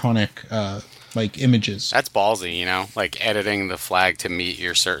iconic images. That's ballsy, like editing the flag to meet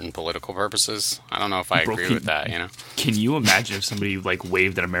your certain political purposes. I don't know if I agree with that, Can you imagine if somebody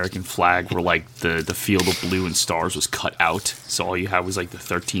waved an American flag where the field of blue and stars was cut out, so all you had was the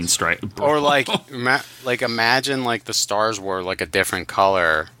 13 stripe? Or imagine the stars were a different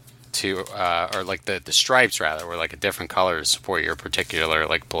color to or the stripes rather were a different color to support your particular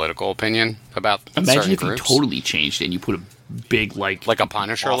political opinion about imagine certain if groups. You totally changed it and you put a big like a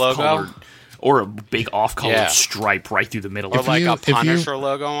Punisher logo. Or a big off-color stripe right through the middle. Or like a Punisher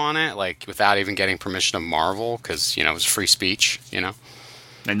logo on it, like without even getting permission of Marvel, because, you know, it was free speech, you know?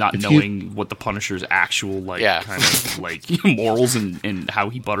 And not knowing what the Punisher's actual, like, kind of, like, morals and how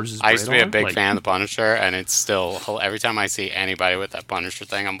he butters his bread. I used to be a big fan of the Punisher, and it's still, every time I see anybody with that Punisher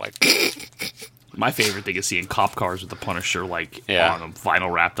thing, I'm like... My favorite thing is seeing cop cars with the Punisher, like, on them,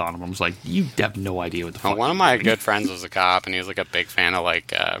 vinyl wrapped on them. I'm just like, you have no idea what the fuck. One of my good friends was a cop, and he was, like, a big fan of,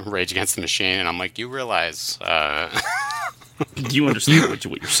 like, Rage Against the Machine, and I'm like, you realize... You understand what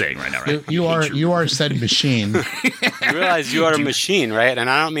you're saying right now, right? You are said machine. You realize you are a machine, right? And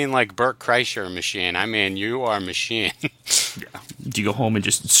I don't mean like Burt Kreischer machine. I mean you are a machine. Yeah. Do you go home and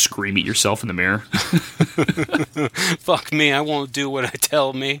just scream at yourself in the mirror? Fuck me, I won't do what I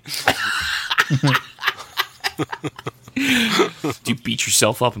tell me. Do you beat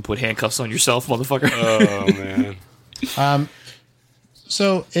yourself up and put handcuffs on yourself, motherfucker? Oh, man.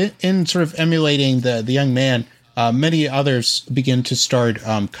 So in sort of emulating the young man, many others begin to start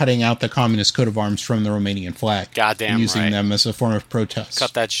cutting out the communist coat of arms from the Romanian flag. Goddamn right. Using them as a form of protest.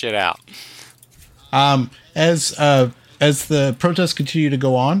 Cut that shit out. As the protests continue to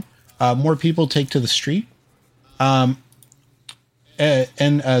go on, more people take to the street. And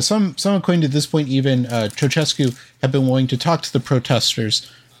some according to this point, even Ceaușescu have been willing to talk to the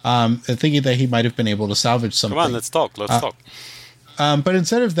protesters, thinking that he might have been able to salvage something. Come on, let's talk. Let's talk. But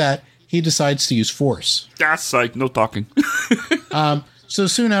instead of that, he decides to use force. That's like no talking. So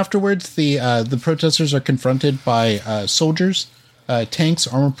soon afterwards, the protesters are confronted by soldiers, tanks,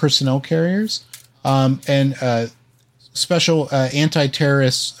 armored personnel carriers, and special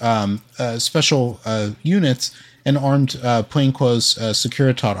anti-terrorist special units and armed plainclothes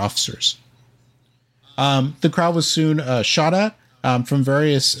Securitate officers. The crowd was soon shot at from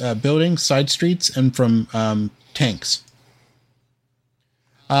various buildings, side streets, and from tanks.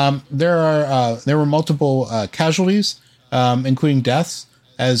 There were multiple casualties, including deaths,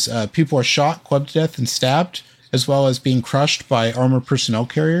 as people are shot, clubbed to death, and stabbed, as well as being crushed by armored personnel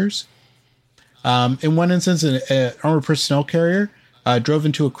carriers. In one instance, an armored personnel carrier drove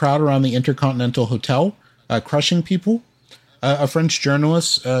into a crowd around the Intercontinental Hotel, crushing people. A French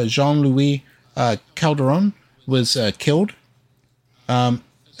journalist, Jean-Louis Calderon, was killed. And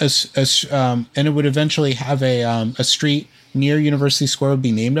it would eventually have a street near University Square would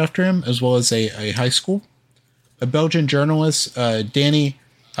be named after him, as well as a high school. A Belgian journalist, Danny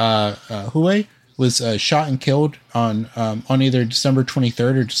Houet, was shot and killed on either December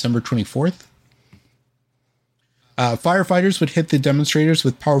 23rd or December 24th. Firefighters would hit the demonstrators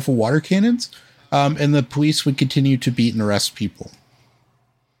with powerful water cannons, and the police would continue to beat and arrest people.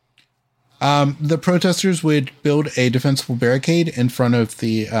 The protesters would build a defensible barricade in front of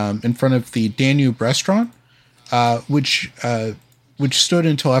the Danube restaurant, which stood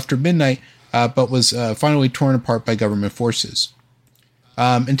until after midnight, but was finally torn apart by government forces.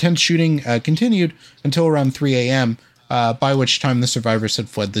 Intense shooting continued until around 3 a.m., by which time the survivors had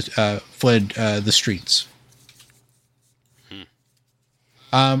fled the streets.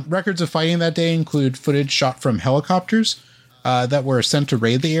 Records of fighting that day include footage shot from helicopters that were sent to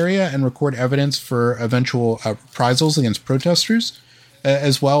raid the area and record evidence for eventual reprisals against protesters,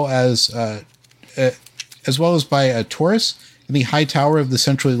 as well as by tourists in the high tower of the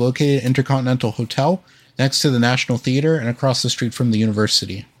centrally located Intercontinental Hotel next to the National Theater and across the street from the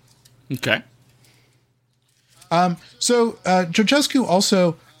university. Okay. So Ceaușescu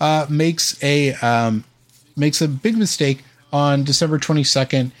also makes a big mistake on December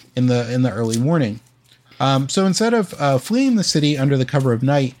 22nd in the early morning. So instead of fleeing the city under the cover of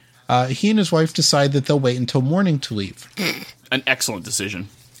night, he and his wife decide that they'll wait until morning to leave. An excellent decision.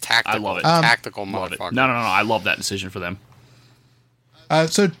 Tactical. I love it. Tactical love motherfucker. It. No. I love that decision for them.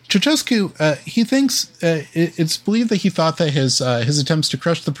 So Ceaușescu, he thinks it's believed that he thought that his attempts to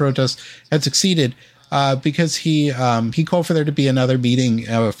crush the protest had succeeded because he called for there to be another meeting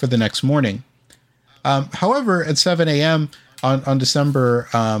for the next morning. However, at 7 a.m. on December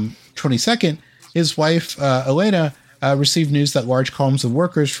 22nd, his wife Elena received news that large columns of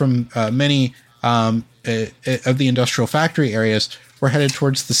workers from many of the industrial factory areas were headed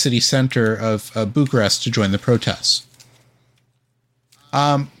towards the city center of Bucharest to join the protests.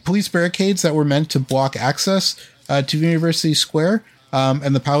 Police barricades that were meant to block access to University Square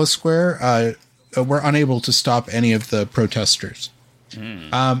and the Palace Square were unable to stop any of the protesters.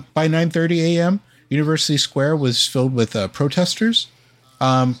 By 9:30 a.m., University Square was filled with protesters.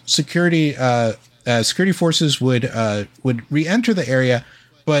 Security forces would re-enter the area,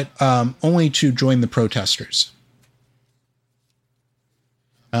 but only to join the protesters.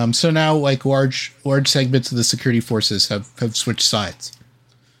 So now, like large segments of the security forces have switched sides.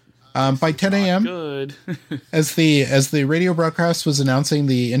 By 10 a.m., good. as the radio broadcast was announcing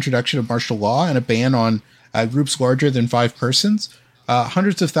the introduction of martial law and a ban on groups larger than 5 persons,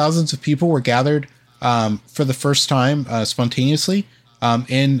 hundreds of thousands of people were gathered for the first time spontaneously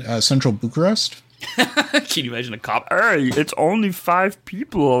in central Bucharest. Can you imagine a cop? Hey, it's only 5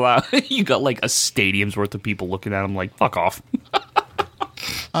 people allowed. You got like a stadium's worth of people looking at him like, fuck off.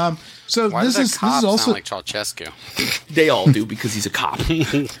 So Why this does is cop also sound like Ceaușescu? They all do because he's a cop.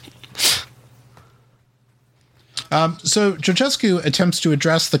 So Ceaușescu attempts to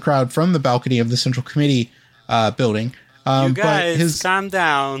address the crowd from the balcony of the Central Committee building. You guys, calm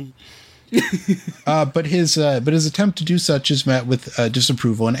down. But his attempt to do such is met with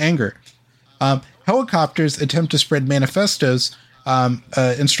disapproval and anger. Helicopters attempt to spread manifestos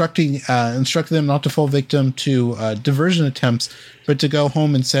instructing them not to fall victim to diversion attempts, but to go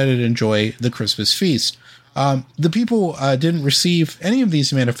home instead and enjoy the Christmas feast. The people didn't receive any of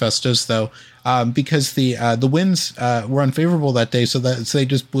these manifestos, though, because the winds were unfavorable that day, so they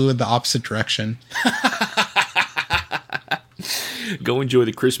just blew in the opposite direction. Go enjoy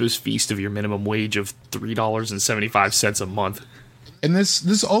the Christmas feast of your minimum wage of $3.75 a month. And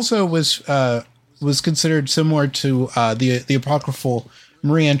this also was considered similar to the apocryphal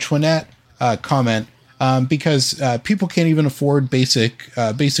Marie Antoinette comment, because people can't even afford basic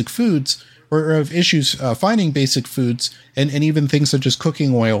foods, or have issues finding basic foods, and even things such as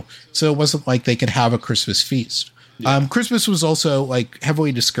cooking oil. So it wasn't like they could have a Christmas feast. Yeah. Christmas was also like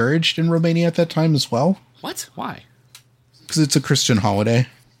heavily discouraged in Romania at that time as well. What? Why? Because it's a Christian holiday.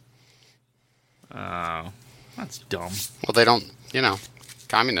 Oh, that's dumb. Well, they don't,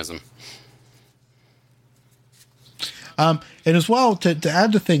 communism. And as well, to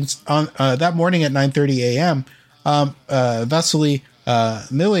add to things, on that morning at 9:30 a.m., Vasily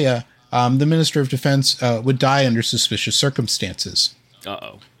Milia, the Minister of Defense, would die under suspicious circumstances.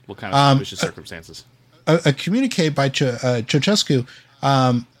 Uh-oh. What kind of suspicious circumstances? A communique by Ceaușescu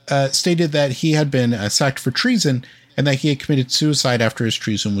stated that he had been sacked for treason and that he had committed suicide after his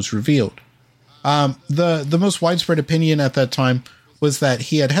treason was revealed. The most widespread opinion at that time was that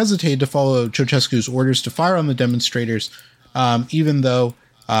he had hesitated to follow Ceaușescu's orders to fire on the demonstrators, even though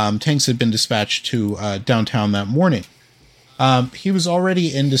tanks had been dispatched to downtown that morning. He was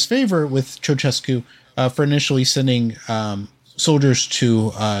already in disfavor with Ceaușescu for initially sending soldiers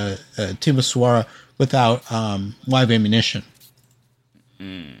to Timișoara without live ammunition.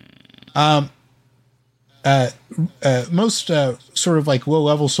 Most sort of like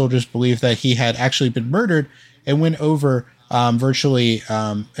low-level soldiers believe that he had actually been murdered and went over virtually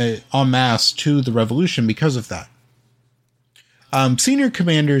en masse to the revolution because of that. Senior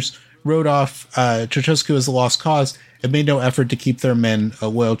commanders wrote off Ceaușescu as a lost cause and made no effort to keep their men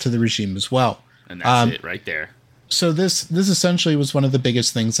loyal to the regime as well. And that's it right there. So this essentially was one of the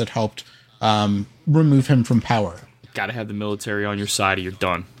biggest things that helped remove him from power. Got to have the military on your side or you're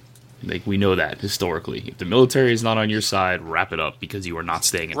done. Like, we know that historically. If the military is not on your side, wrap it up because you are not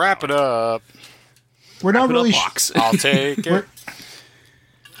staying in Wrap power. it up. We're not really I'll take it.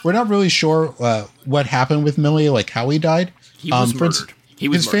 We're not really sure what happened with Milia, like how he died. He was murdered. He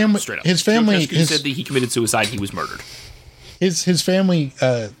was murdered, family, straight up. His family said that he committed suicide. He was murdered. His family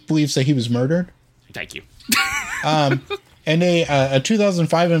believes that he was murdered. Thank you. And a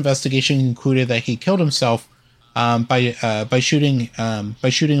 2005 investigation concluded that he killed himself by shooting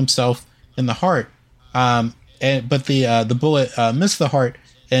himself in the heart. But the bullet missed the heart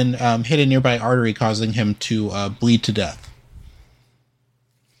and hit a nearby artery, causing him to bleed to death.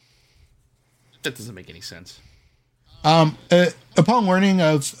 That doesn't make any sense. Upon learning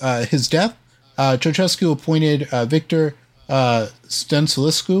of his death, Ceaușescu appointed Victor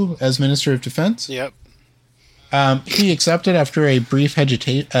Stănescu as Minister of Defense. Yep. He accepted after a brief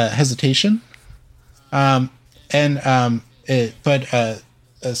hesitation. But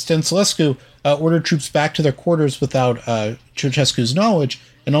Stănescu ordered troops back to their quarters without Ceaușescu's knowledge,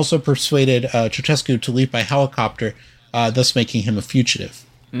 and also persuaded Ceaușescu to leave by helicopter, thus making him a fugitive.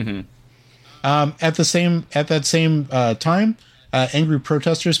 Mm-hmm. At that same time, angry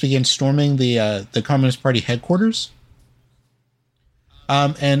protesters began storming the Communist Party headquarters.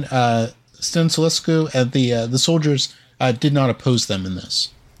 And Stănescu and the soldiers did not oppose them in this.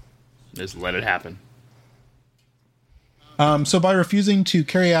 Just let it happen. So by refusing to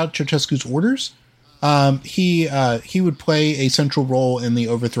carry out Ceaușescu's orders, he would play a central role in the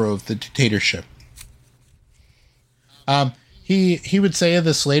overthrow of the dictatorship. He would say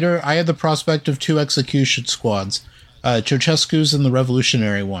this later: "I had the prospect of 2 execution squads, Ceaușescu's and the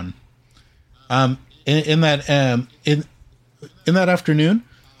revolutionary one." In that afternoon,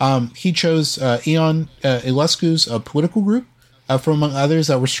 he chose Ion Iliescu's political group from among others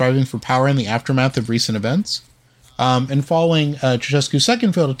that were striving for power in the aftermath of recent events. And following Ceaușescu's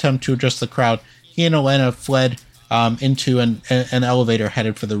second failed attempt to address the crowd, he and Elena fled into an elevator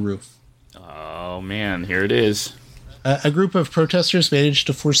headed for the roof. Oh, man, here it is. A group of protesters managed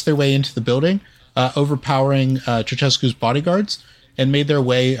to force their way into the building, overpowering Ceaușescu's bodyguards, and made their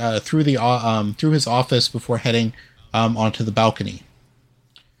way through his office before heading onto the balcony.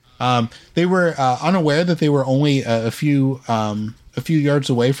 They were unaware that they were only a few yards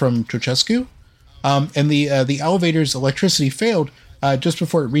away from Ceaușescu, and the elevator's electricity failed just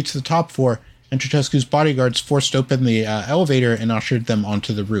before it reached the top floor, and Ceaușescu's bodyguards forced open the elevator and ushered them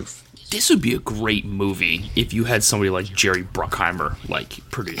onto the roof. This would be a great movie if you had somebody like Jerry Bruckheimer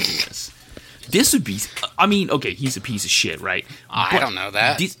producing this. This would be. I mean, okay, he's a piece of shit, right? I don't know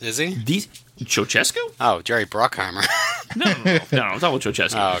that. Is he? Ceaușescu? Oh, Jerry Bruckheimer. No, I'm talking about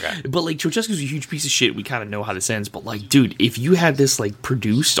Ceaușescu. Oh, okay. But Ceaușescu's a huge piece of shit. We kind of know how this ends. But dude, if you had this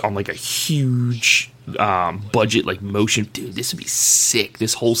produced on a huge budget motion, dude, this would be sick.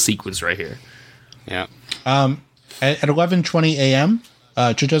 This whole sequence right here. Yeah. At 11:20 a.m.,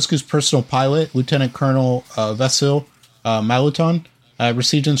 Ceaușescu's personal pilot, Lieutenant Colonel Vasil Maluton,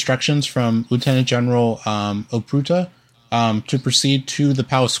 received instructions from Lieutenant General Opruta to proceed to the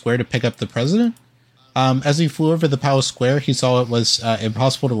Palace Square to pick up the president. As he flew over the Palace Square, he saw it was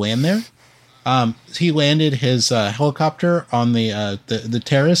impossible to land there. He landed his helicopter on the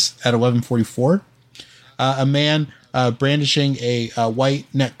terrace at 11:44. A man brandishing a white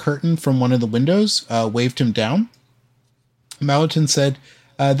net curtain from one of the windows waved him down. Maluton said,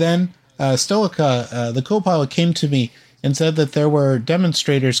 then Stelica, the co-pilot, came to me and said that there were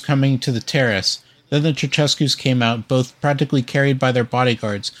demonstrators coming to the terrace. Then the Ceaușescus came out, both practically carried by their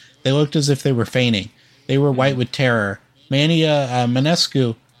bodyguards. They looked as if they were fainting. They were white with terror. Mania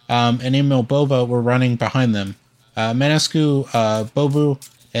Manescu and Emil Bova were running behind them. Manescu, Bovu,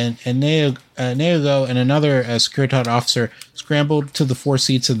 and Neago and another Securitate officer scrambled to the 4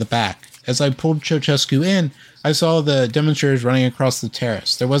 seats in the back. As I pulled Ceaușescu in, I saw the demonstrators running across the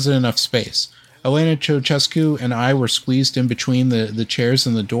terrace. There wasn't enough space. Elena, Ceaușescu, and I were squeezed in between the chairs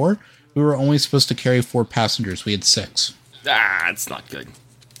and the door. We were only supposed to carry 4 passengers. We had 6. That's not good.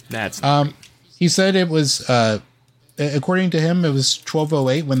 That's not good. He said it was, according to him, it was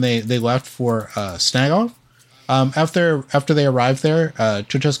 12:08 when they left for Snagov. After they arrived there,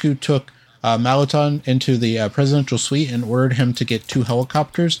 Ceaușescu took Maluton into the presidential suite and ordered him to get 2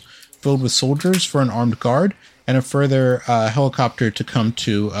 helicopters filled with soldiers for an armed guard and a further helicopter to come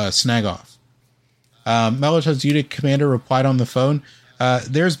to Snagov. Maluton's unit commander replied on the phone,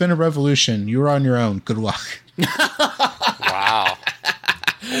 "There's been a revolution. You're on your own. Good luck." Wow.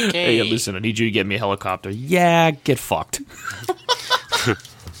 Okay. Hey, listen, I need you to get me a helicopter. Yeah, get fucked.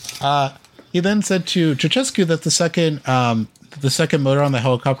 He then said to Ceaușescu that the second motor on the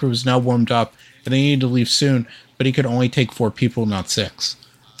helicopter was now warmed up and they needed to leave soon, but he could only take 4 people, not 6.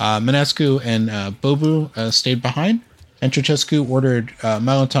 Manescu and Bobu stayed behind, and Ceaușescu ordered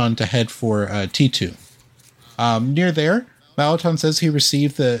Maluton to head for T2. Near there, Maluton says he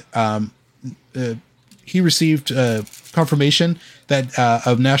received confirmation that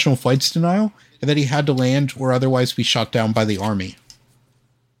of national flights denial, and that he had to land or otherwise be shot down by the army.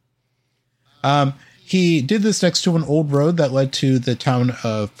 He did this next to an old road that led to the town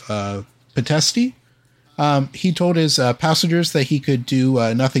of Petesti. He told his passengers that he could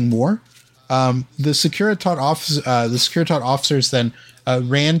do nothing more. The Securitate officers then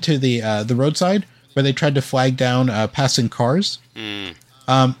ran to the roadside where they tried to flag down passing cars.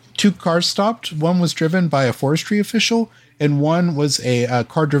 2 cars stopped. One was driven by a forestry official, and one was a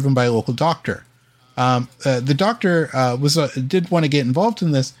car driven by a local doctor. The doctor did want to get involved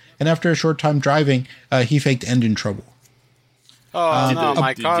in this, and after a short time driving, he faked engine trouble. Oh, no,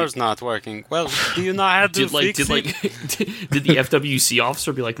 my car's not working. Well, do you not have to fix it? Did the FWC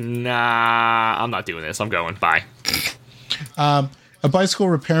officer be like, nah, I'm not doing this. I'm going. Bye. A bicycle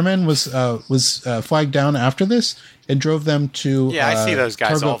repairman was flagged down after this and drove them to... Yeah, I see those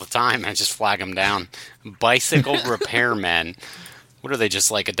guys all the time. I just flag them down. Bicycle repairmen. What are they, just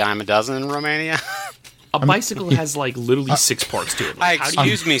like a dime a dozen in Romania? A bicycle has literally 6 parts to it.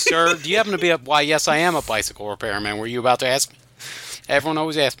 Excuse me, sir. Do you happen to be why, yes, I am a bicycle repairman. Were you about to ask me? Everyone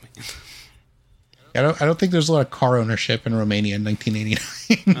always asks me. I don't think there's a lot of car ownership in Romania in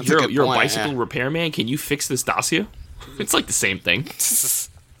 1989. You're a bicycle repairman? Can you fix this Dacia? It's like the same thing. This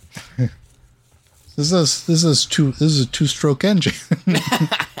is a 2-stroke engine.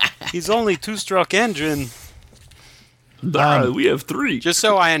 He's only 2-stroke engine. We have 3. Just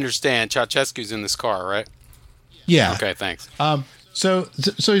so I understand, Ceaușescu's in this car, right? Yeah. Okay, thanks. So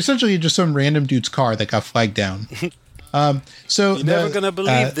essentially just some random dude's car that got flagged down. So You're never going to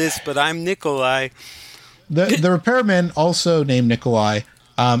believe this, but I'm Nicolae. The repairman, also named Nicolae,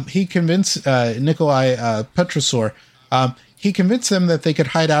 he convinced Nicolae Petrosor. He convinced them that they could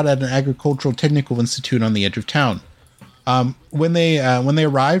hide out at an agricultural technical institute on the edge of town. When they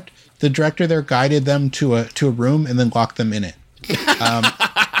arrived, the director there guided them to a room and then locked them in it.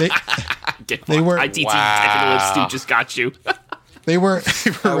 They were ITT Technical Institute just got you. They were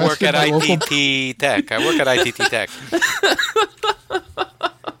I work at ITT Tech.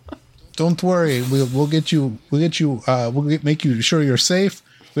 Don't worry, we'll get you. We'll make you sure you're safe.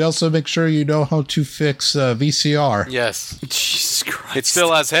 We also make sure you know how to fix VCR. Yes. Jesus Christ. It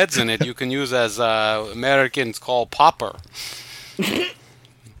still has heads in it. You can use as Americans call popper.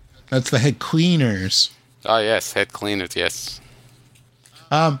 That's the head cleaners. Oh, yes. Head cleaners, yes.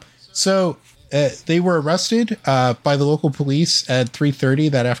 So they were arrested by the local police at 3:30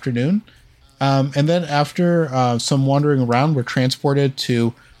 that afternoon. And then after some wandering around, were transported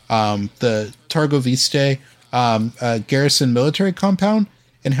to the Targoviste garrison military compound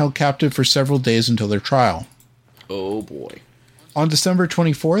and held captive for several days until their trial. Oh, boy. On December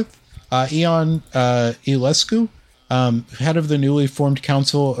 24th, Ion Iliescu, head of the newly formed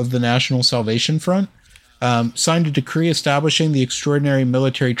Council of the National Salvation Front, signed a decree establishing the Extraordinary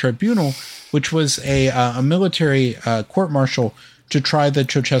Military Tribunal, which was a military court-martial to try the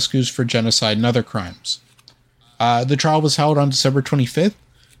Ceaușescus for genocide and other crimes. The trial was held on December 25th.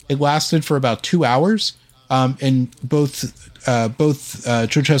 It lasted for about 2 hours, and both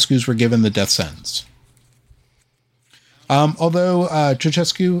Ceaușescus were given the death sentence. Although the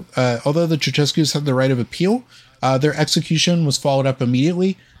Ceaușescus had the right of appeal, their execution was followed up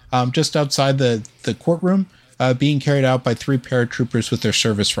immediately, just outside the courtroom, being carried out by 3 paratroopers with their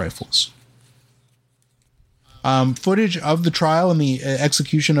service rifles. Footage of the trial and the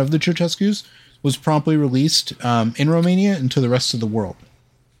execution of the Ceaușescus was promptly released in Romania and to the rest of the world.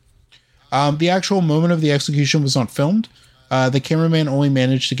 The actual moment of the execution was not filmed. The cameraman only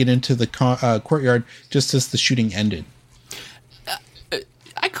managed to get into the courtyard just as the shooting ended.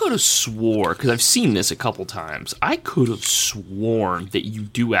 I could have swore, because I've seen this a couple times, I could have sworn that you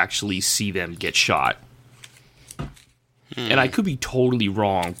do actually see them get shot. And I could be totally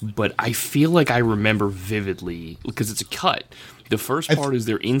wrong, but I feel like I remember vividly, because it's a cut. The first part is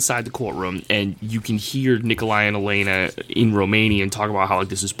they're inside the courtroom, and you can hear Nicolae and Elena in Romanian talk about how, like,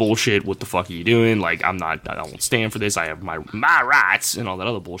 this is bullshit, what the fuck are you doing, like, I won't stand for this, I have my rights, and all that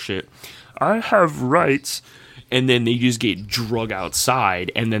other bullshit. I have rights. And then they just get drug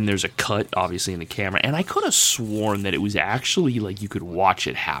outside, and then there's a cut, obviously, in the camera. And I could have sworn that it was actually, like, you could watch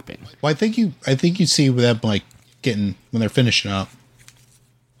it happen. Well, I think you see them, like, getting, when they're finishing up.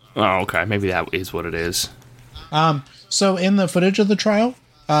 Oh, okay. Maybe that is what it is. So in the footage of the trial,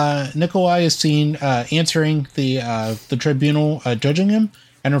 Nicolae is seen answering the tribunal judging him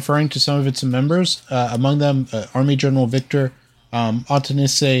and referring to some of its members, among them Army General Victor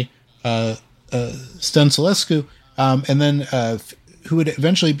Antonise Stănescu, and then who would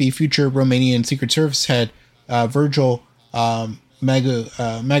eventually be future Romanian Secret Service head Virgil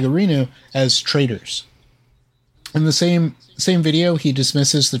Magarianu as traitors. In the same video, he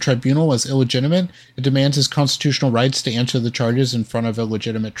dismisses the tribunal as illegitimate and demands his constitutional rights to answer the charges in front of a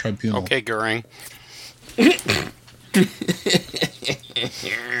legitimate tribunal. Okay, Goering.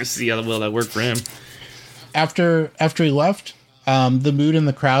 See how well that worked for him. After he left, the mood in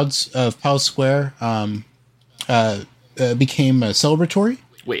the crowds of Palace Square became celebratory.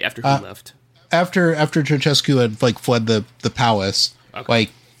 Wait, after he left? After Ceaușescu had fled the palace, okay.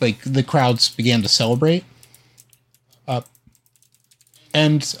 like the crowds began to celebrate.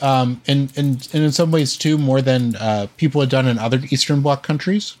 And in some ways too, more than people had done in other Eastern Bloc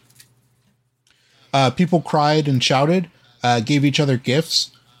countries. People cried and shouted, gave each other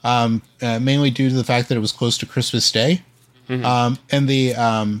gifts, mainly due to the fact that it was close to Christmas Day.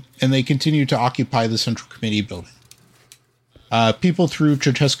 Mm-hmm. And they continued to occupy the Central Committee building. People threw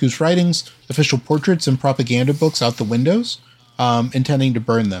Ceaușescu's writings, official portraits, and propaganda books out the windows, intending to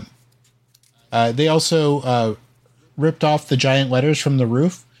burn them. They also ripped off the giant letters from the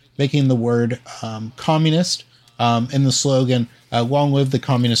roof, making the word communist and the slogan, "Long live the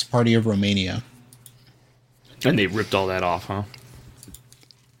Communist Party of Romania." And they ripped all that off, huh?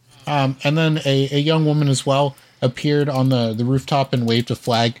 And then a young woman as well appeared on the rooftop and waved a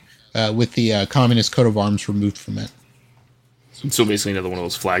flag with the communist coat of arms removed from it. So basically another one of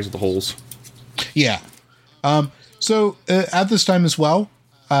those flags with the holes. Yeah. So at this time as well,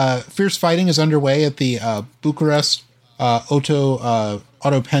 fierce fighting is underway at the Bucharest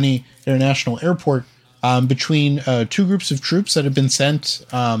Otopeni International Airport between two groups of troops that have been sent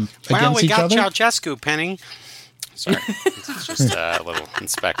against each other. Well, we got Ceaușescu, Penny. Sorry, it's just a little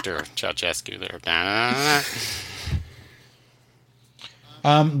Inspector Ceaușescu there.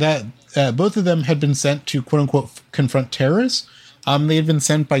 That both of them had been sent to quote unquote confront terrorists. They had been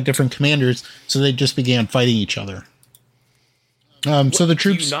sent by different commanders, so they just began fighting each other. So the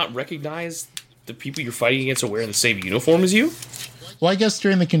troops. Do you not recognize the people you're fighting against are wearing the same uniform as you? Well, I guess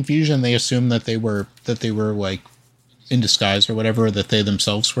during the confusion, they assumed that they were like in disguise or whatever, that they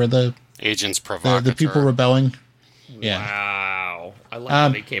themselves were the agents provocateur. The people rebelling. Yeah. Wow. I like how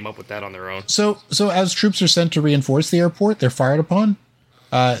they came up with that on their own. So as troops are sent to reinforce the airport, they're fired upon.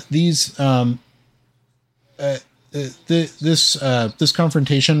 This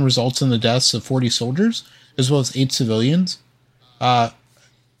confrontation results in the deaths of 40 soldiers as well as 8 civilians.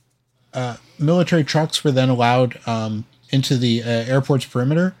 Military trucks were then allowed into the airport's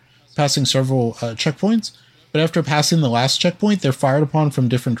perimeter, passing several checkpoints. But after passing the last checkpoint, they're fired upon from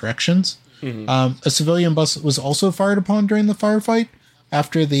different directions. Mm-hmm. A civilian bus was also fired upon during the firefight.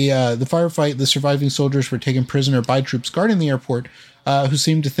 After the firefight, the surviving soldiers were taken prisoner by troops guarding the airport, who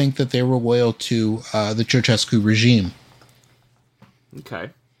seemed to think that they were loyal to the Ceaușescu regime.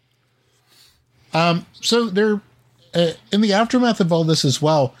 Okay. So there, in the aftermath of all this as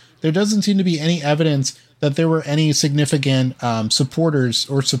well, there doesn't seem to be any evidence that there were any significant supporters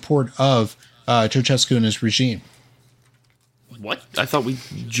or support of Ceaușescu and his regime. What? I thought we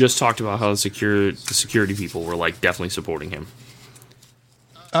just talked about how the security people were like definitely supporting him.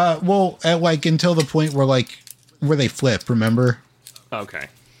 Well, until the point where they flip, remember? Okay.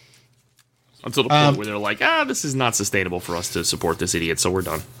 Until the point where they're like, this is not sustainable for us to support this idiot, so we're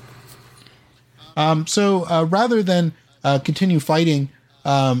done. So rather than continue fighting,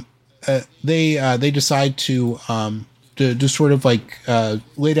 they decide to sort of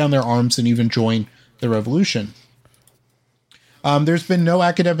lay down their arms and even join the revolution. There's been no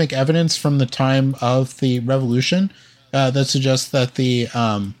academic evidence from the time of the revolution that suggests that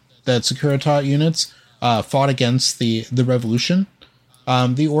that Securitate units fought against the revolution.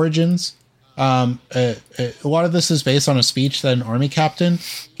 The origins. A lot of this is based on a speech that an army captain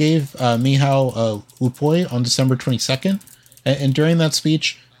gave Mihail Lupoi on December 22nd. And during that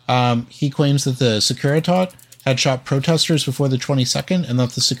speech, he claims that the Securitate had shot protesters before the 22nd and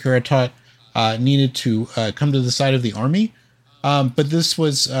that the Securitate needed to come to the side of the army. But this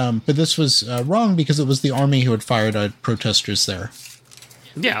was wrong because it was the army who had fired at protesters there.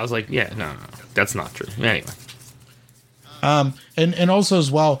 Yeah, I was like, no, that's not true. Anyway. And also as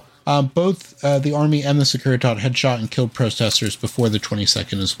well, both the army and the Securitate had shot and killed protesters before the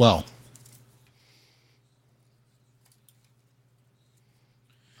 22nd as well.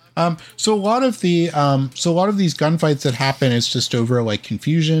 So a lot of these gunfights that happen is just over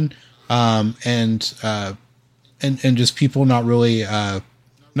confusion, and just people not really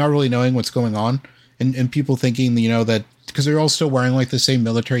knowing what's going on, and people thinking that because they're all still wearing the same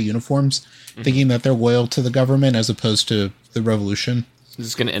military uniforms, mm-hmm. thinking that they're loyal to the government as opposed to the revolution. This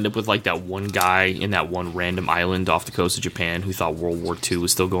is going to end up with that one guy in that one random island off the coast of Japan who thought World War II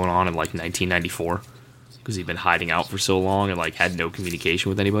was still going on in 1994 because he'd been hiding out for so long and had no communication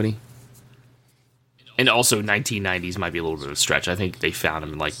with anybody. And also 1990s might be a little bit of a stretch. I think they found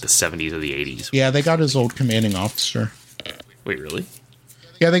him in the 70s or the 80s. Yeah, they got his old commanding officer. Wait, really?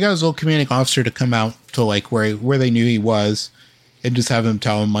 Yeah, they got his old commanding officer to come out to where they knew he was and just have him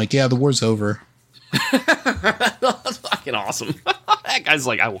tell him yeah, the war's over. That's fucking awesome. That guy's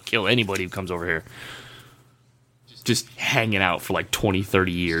I will kill anybody who comes over here. Just hanging out for 20,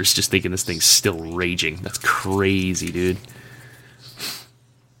 30 years, just thinking this thing's still raging. That's crazy, dude.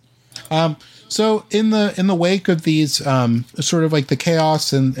 So in the wake of these sort of the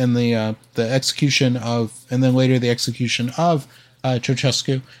chaos and the execution of, and then later the execution of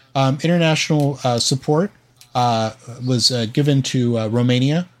Ceaușescu, international support was given to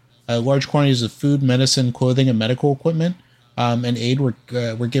Romania. Large quantities of food, medicine, clothing, and medical equipment and aid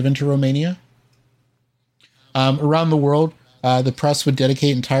were given to Romania. Around the world, the press would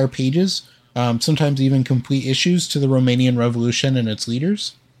dedicate entire pages, sometimes even complete issues, to the Romanian Revolution and its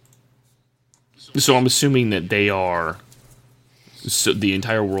leaders. So I'm assuming that the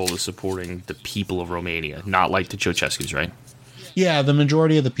entire world is supporting the people of Romania, not the Ceaușescu's, right? Yeah, the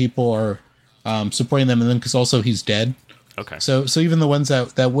majority of the people are supporting them, and then because also he's dead. Okay. So even the ones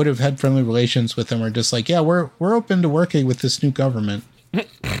that would have had friendly relations with him are just yeah, we're open to working with this new government.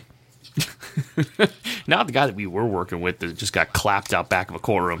 Not the guy that we were working with that just got clapped out back of a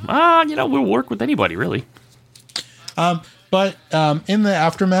courtroom. We'll work with anybody, really. But in the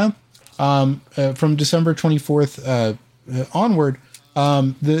aftermath, from December 24th onward,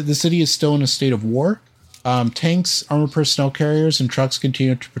 the city is still in a state of war. Tanks, armored personnel carriers, and trucks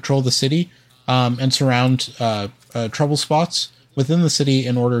continue to patrol the city and surround trouble spots within the city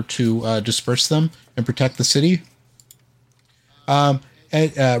in order to disperse them and protect the city.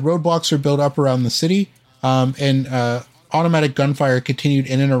 Roadblocks are built up around the city, and automatic gunfire continued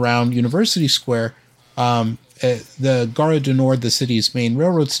in and around University Square, the Gare du Nord, the city's main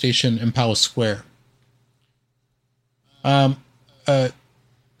railroad station, and Palace Square.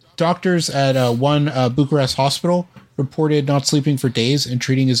 Doctors at one Bucharest hospital reported not sleeping for days and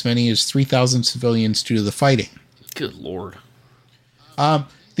treating as many as 3,000 civilians due to the fighting. Good Lord.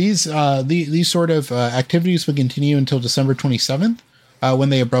 These sort of activities would continue until December 27th, when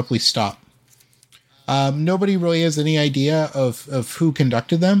they abruptly stop. Nobody really has any idea of who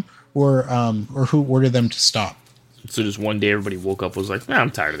conducted them or who ordered them to stop. So just one day everybody woke up and was like, I'm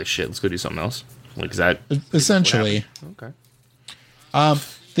tired of this shit. Let's go do something else. Like, is that essentially? Okay.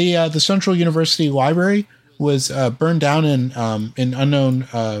 The Central University Library was burned down in unknown.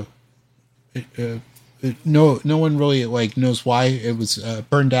 No one really knows why it was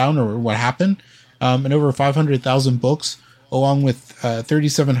burned down or what happened. And over 500,000 books, along with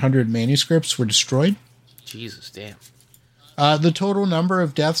 3,700 manuscripts, were destroyed. Jesus, damn. The total number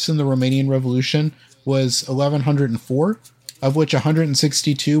of deaths in the Romanian Revolution was 1,104, of which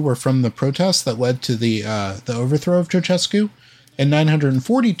 162 were from the protests that led to the overthrow of Ceaușescu, and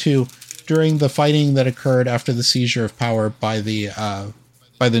 942 during the fighting that occurred after the seizure of power by the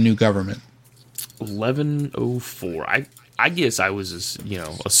new government. 1,104. I guess I was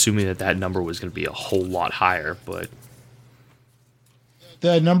assuming that number was going to be a whole lot higher, but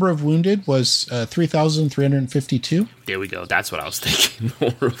the number of wounded was 3,352. There we go. That's what I was thinking.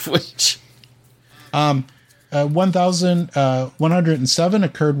 More of which. 1,107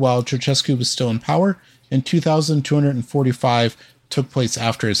 occurred while Ceaușescu was still in power, and 2,245 took place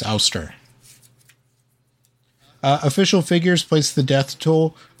after his ouster. Official figures placed the death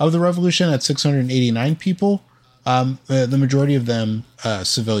toll of the revolution at 689 people, the majority of them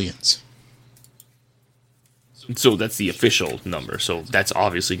civilians. So that's the official number. So that's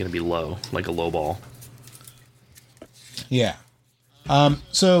obviously going to be low, like a low ball. Yeah.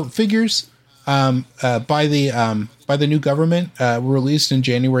 So figures by the new government were released in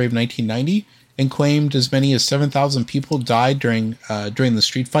January of 1990 and claimed as many as 7,000 people died during the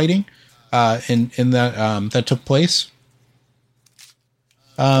street fighting that took place.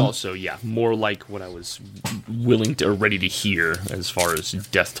 Also, yeah, more like what I was willing to or ready to hear as far as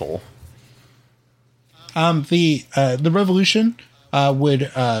death toll. The revolution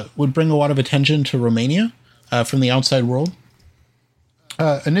would bring a lot of attention to Romania from the outside world.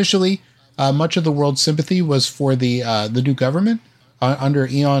 Initially, much of the world's sympathy was for the new government under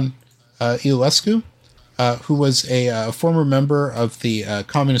Ion Ionescu, who was a former member of the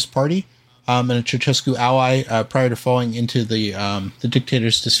Communist Party and a Ceaușescu ally prior to falling into the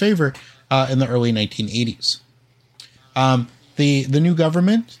dictator's disfavor in the early 1980s. The new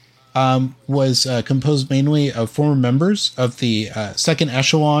government was composed mainly of former members of the second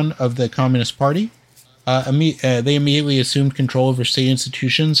echelon of the Communist Party. They immediately assumed control over state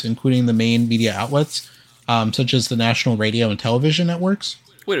institutions, including the main media outlets, such as the national radio and television networks.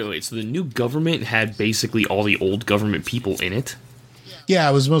 Wait. So the new government had basically all the old government people in it? Yeah,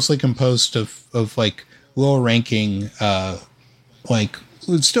 it was mostly composed of lower-ranking,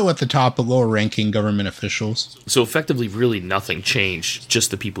 still at the top, but lower-ranking government officials. So effectively, really nothing changed, just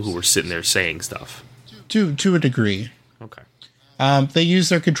the people who were sitting there saying stuff. To a degree. Okay. They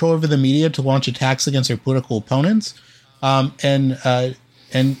used their control over the media to launch attacks against their political opponents, and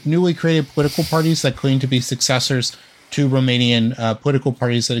newly created political parties that claimed to be successors to Romanian political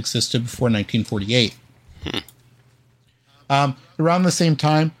parties that existed before 1948. Around the same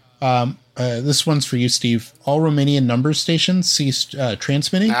time, this one's for you, Steve, all Romanian number stations ceased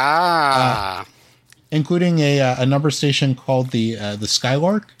transmitting, including a number station called the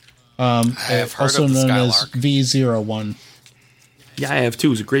Skylark, I have heard also of the known as Skylark. V01. Yeah, I have too.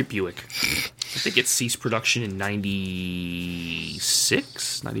 It was a great Buick. I think it ceased production in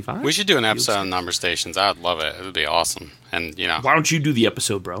 96, 95? We should do an episode on number stations. I would love it. It would be awesome. And, Why don't you do the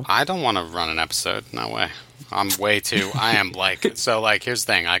episode, bro? I don't want to run an episode. No way. I am here's the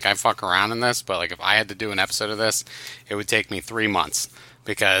thing. I fuck around in this, but if I had to do an episode of this, it would take me 3 months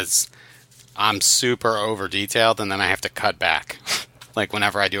because I'm super over detailed and then I have to cut back.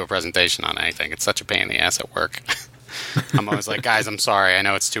 Whenever I do a presentation on anything, it's such a pain in the ass at work. I'm always like, guys, I'm sorry. I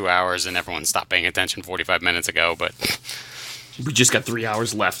know it's 2 hours and everyone stopped paying attention 45 minutes ago, but we just got 3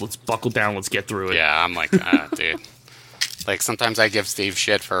 hours left. Let's buckle down. Let's get through it. Yeah, I'm like, dude. Sometimes I give Steve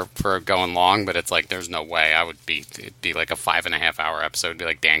shit for going long, but it's there's no way I would it'd be like a 5.5 hour episode. It'd be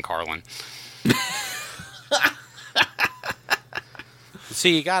like Dan Carlin.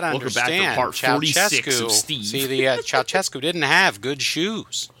 See, you got to Welcome back to understand, part 46 of Steve. Ceaușescu didn't have good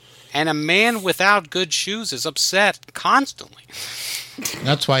shoes. And a man without good shoes is upset constantly.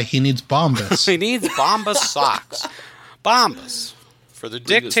 That's why he needs Bombas. He needs Bombas socks. Bombas. For the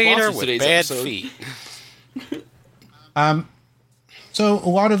dictator with bad feet. So a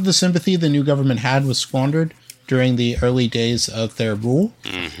lot of the sympathy the new government had was squandered during the early days of their rule.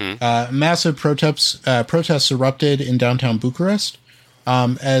 Massive protests erupted in downtown Bucharest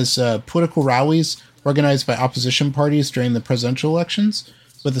as political rallies organized by opposition parties during the presidential elections,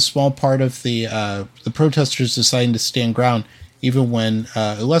 with a small part of the protesters deciding to stand ground, even when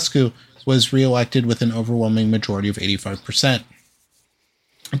Ionescu was reelected with an overwhelming majority of 85%.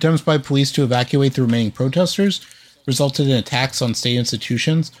 Attempts by police to evacuate the remaining protesters resulted in attacks on state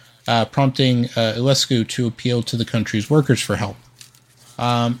institutions, prompting Ionescu to appeal to the country's workers for help.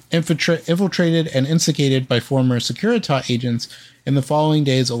 Infiltrated and instigated by former Securitate agents, in the following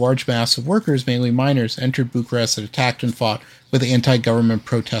days, a large mass of workers, mainly miners, entered Bucharest and attacked and fought with anti-government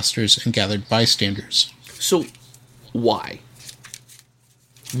protesters and gathered bystanders. So, why?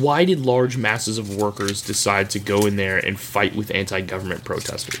 Why did large masses of workers decide to go in there and fight with anti-government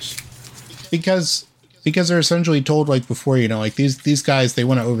protesters? Because they're essentially told, like before, like these guys, they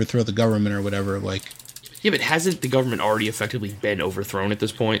want to overthrow the government or whatever. Like, yeah, but hasn't the government already effectively been overthrown at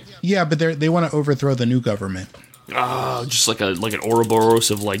this point? Yeah, but they want to overthrow the new government. Just like an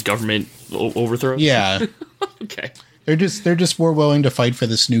Ouroboros of like government overthrow. Yeah. Okay. They're just more willing to fight for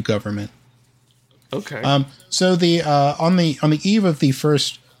this new government. Okay. So the on the eve of the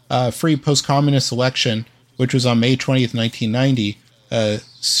first free post-communist election, which was on May 20th, 1990,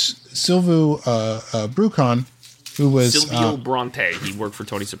 Silviu Brucan, who was Silvio Bronte, he worked for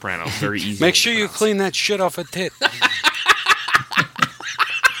Tony Soprano. Very easy. Make sure you clean that shit off a tit.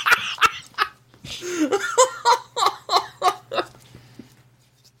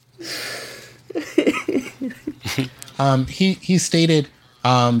 He stated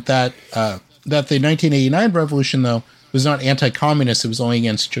that the 1989 revolution, though, was not anti-communist; it was only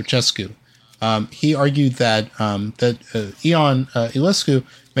against Ceaușescu. He argued that Ion Ionescu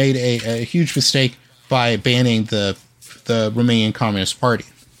made a huge mistake by banning the Romanian Communist Party.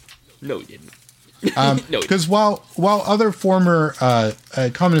 No, he didn't. Because while other former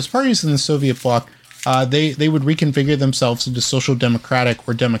communist parties in the Soviet bloc, they would reconfigure themselves into social democratic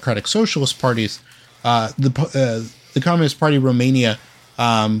or democratic socialist parties, the Communist Party Romania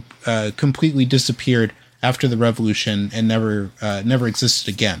completely disappeared after the revolution and never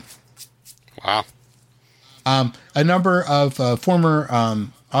existed again. Wow. A number of former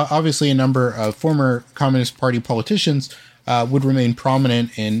Communist Party politicians would remain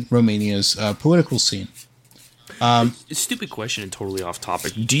prominent in Romania's political scene. Stupid question and totally off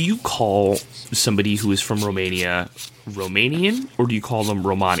topic. Do you call somebody who is from Romania Romanian, or do you call them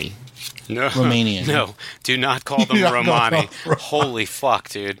Romani? No. Romanian. No, do not call them Romani. Holy fuck,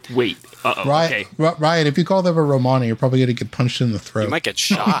 dude. Wait. Ryan, Okay. Ryan, if you call them a Romani, you're probably going to get punched in the throat. You might get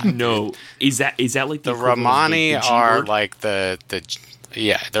shot. No. Is that like The equivalent of Romani the G are word? like they're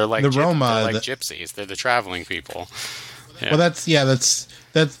like The Roma, they're like the- gypsies. They're the traveling people. Yeah. Well, that's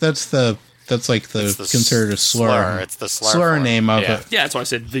like the considered a slur. It's the slur form. name of Yeah. it. Yeah, that's why I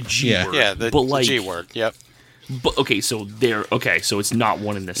said the G Yeah. word. Yeah, the G word. Yep. But so it's not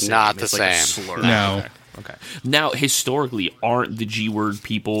one and the same. Not the it's like a same. slur. No. Okay. Now, historically, aren't the G word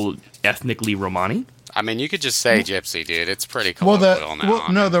people ethnically Romani? I mean, you could just say gypsy, dude. It's pretty Well,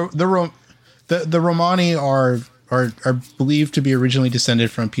 colloquial now. the Romani are believed to be originally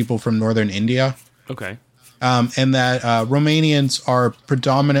descended from people from northern India. Okay. And that Romanians are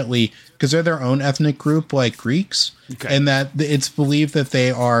predominantly, because they're their own ethnic group, like Greeks, Okay. and that it's believed that they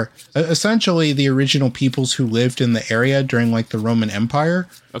are essentially the original peoples who lived in the area during like the Roman Empire,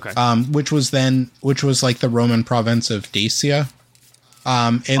 Okay. which was like the Roman province of Dacia.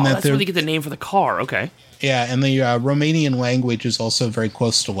 And that's where they get the name for the car. Okay. yeah, and the Romanian language is also very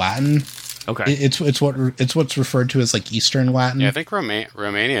close to Latin. Okay. It's what's referred to as like Eastern Latin. Yeah, I think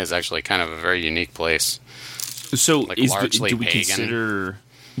Romania is actually kind of a very unique place. So like do we pagan.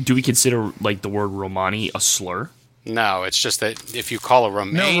 consider like the word Romani a slur? No, it's just that if you call a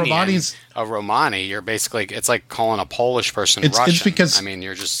Romanian a Romani, you're basically, it's like calling a Polish person Russian. It's because I mean,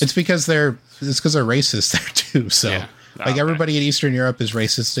 you're just it's because they're racist there too. So Yeah. like everybody in Eastern Europe is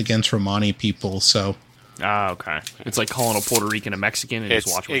racist against Romani people. So Okay. It's like calling a Puerto Rican a Mexican and it's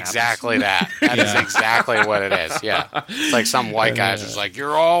just watch what exactly that. That is exactly what it is. Yeah, it's like some white guy's just like,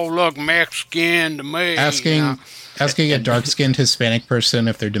 you're all look Mexican to me. asking a dark-skinned Hispanic person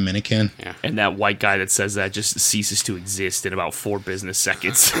if they're Dominican. Yeah. And that white guy that says that just ceases to exist in about 4 business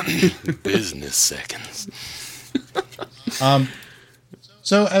seconds. Business seconds.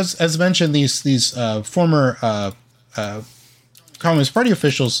 So as mentioned, these former Communist Party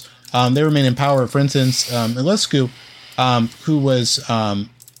officials, they remain in power. For instance, Iliescu, who was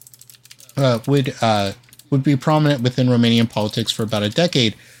would be prominent within Romanian politics for about a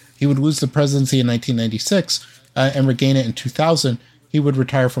decade. He would lose the presidency in 1996 and regain it in 2000. He would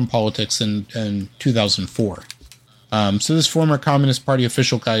retire from politics in 2004. So this former Communist Party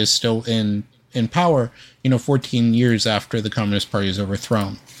official guy is still in power, 14 years after the Communist Party is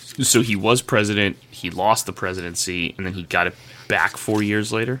overthrown. So he was president, he lost the presidency, and then he got it back 4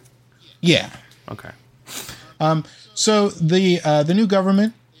 years later? Yeah. Okay. So the new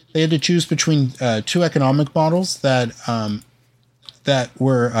government, they had to choose between two economic models that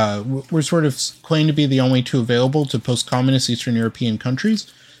were sort of claimed to be the only two available to post-communist Eastern European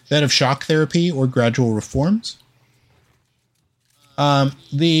countries, that of shock therapy or gradual reforms.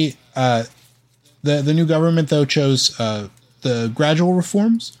 The new government, though, chose the gradual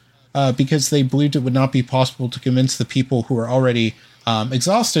reforms because they believed it would not be possible to convince the people who are already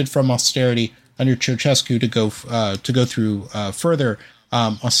exhausted from austerity under Ceaușescu to go through further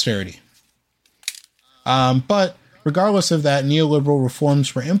austerity. But regardless of that, neoliberal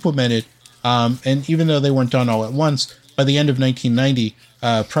reforms were implemented, and even though they weren't done all at once, by the end of 1990,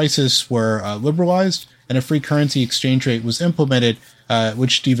 prices were liberalized, and a free currency exchange rate was implemented,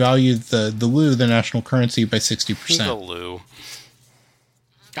 which devalued the leu, the national currency, by 60%. The leu.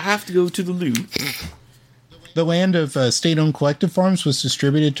 I have to go to the loo. The land of state-owned collective farms was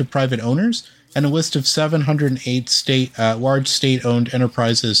distributed to private owners, and a list of 708 large state-owned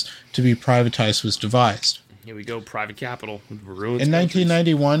enterprises to be privatized was devised. Here we go, private capital. In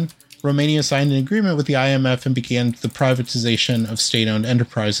 1991, Romania signed an agreement with the IMF and began the privatization of state-owned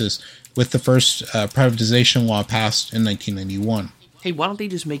enterprises, with the first privatization law passed in 1991. Hey, why don't they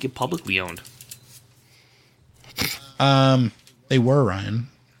just make it publicly owned? They were, Ryan.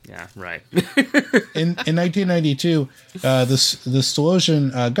 Yeah, right. In 1992, the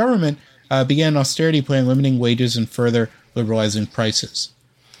Stolosian government began an austerity plan limiting wages and further liberalizing prices.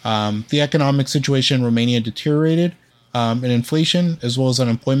 The economic situation in Romania deteriorated, and inflation, as well as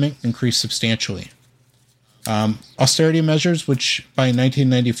unemployment, increased substantially. Austerity measures, which by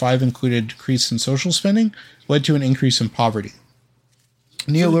 1995 included a decrease in social spending, led to an increase in poverty.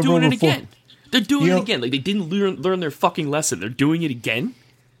 Neoliberal reform. They're doing it again. Like, they didn't learn their fucking lesson. They're doing it again.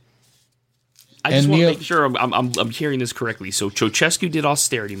 I just want to make sure I'm hearing this correctly. So Ceaușescu did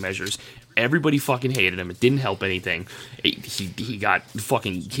austerity measures. Everybody fucking hated him. It didn't help anything. He got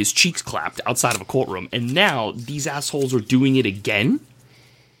fucking his cheeks clapped outside of a courtroom. And now these assholes are doing it again?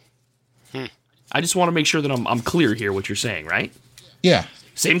 I just want to make sure that I'm clear here what you're saying, right? Yeah.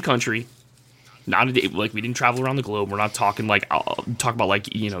 Same country. Not a day, like, we didn't travel around the globe. We're not talking like, talk about like,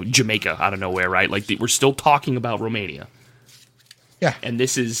 Jamaica out of nowhere, right? Like, we're still talking about Romania. Yeah. And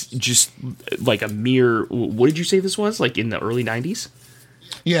this is just like a mere, what did you say this was? Like in the early 90s?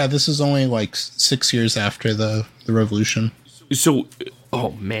 Yeah, this is only like 6 years after the revolution. So,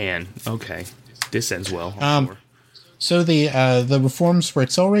 oh man, okay. This ends well. Sure. So the reforms were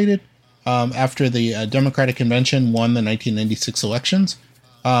accelerated after the Democratic Convention won the 1996 elections.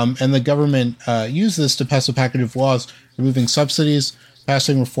 And the government used this to pass a package of laws removing subsidies,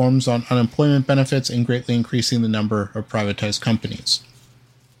 passing reforms on unemployment benefits, and greatly increasing the number of privatized companies.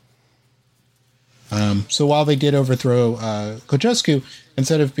 So while they did overthrow Ceaușescu,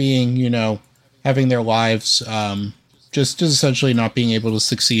 instead of being, having their lives just essentially not being able to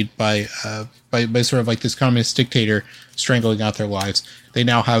succeed by sort of like this communist dictator strangling out their lives, they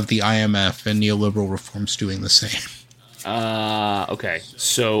now have the IMF and neoliberal reforms doing the same. Okay,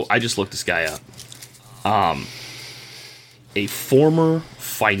 so I just looked this guy up. A former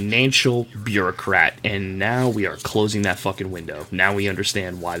financial bureaucrat, and now we are closing that fucking window. Now we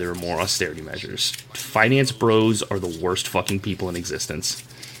understand why there are more austerity measures. Finance bros are the worst fucking people in existence.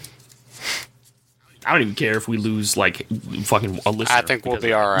 I don't even care if we lose, like, fucking a listener. I think we'll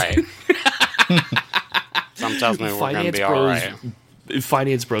be alright. Some tells me we're going to be alright.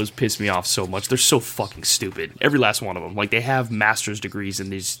 Finance bros piss me off so much. They're so fucking stupid. Every last one of them. Like, they have master's degrees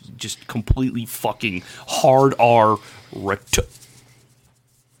in these just completely fucking hard R. I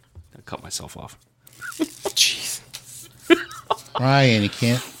cut myself off. Jeez. Ryan, you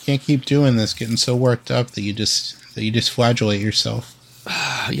can't keep doing this, getting so worked up that you just flagellate yourself.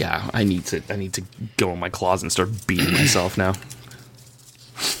 Yeah, I need to go in my closet and start beating myself now.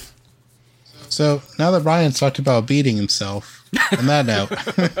 So now that Ryan's talked about beating himself, on that note,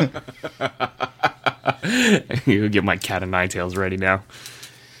 I'll get my cat of nine tails ready now.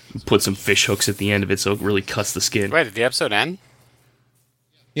 Put some fish hooks at the end of it so it really cuts the skin. Wait, did the episode end?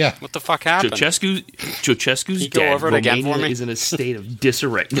 Yeah. What the fuck happened? Ceaușescu's you go dead. over it again for Romania me? is in a state of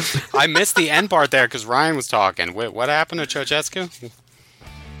disarray. I missed the end part there because Ryan was talking. Wait, what happened to Ceaușescu?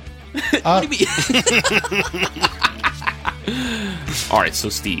 What do you mean? All right, so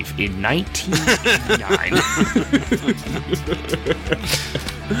Steve, in 1989.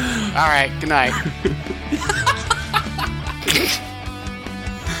 All right, good night.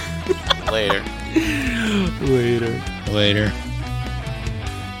 Later. Later.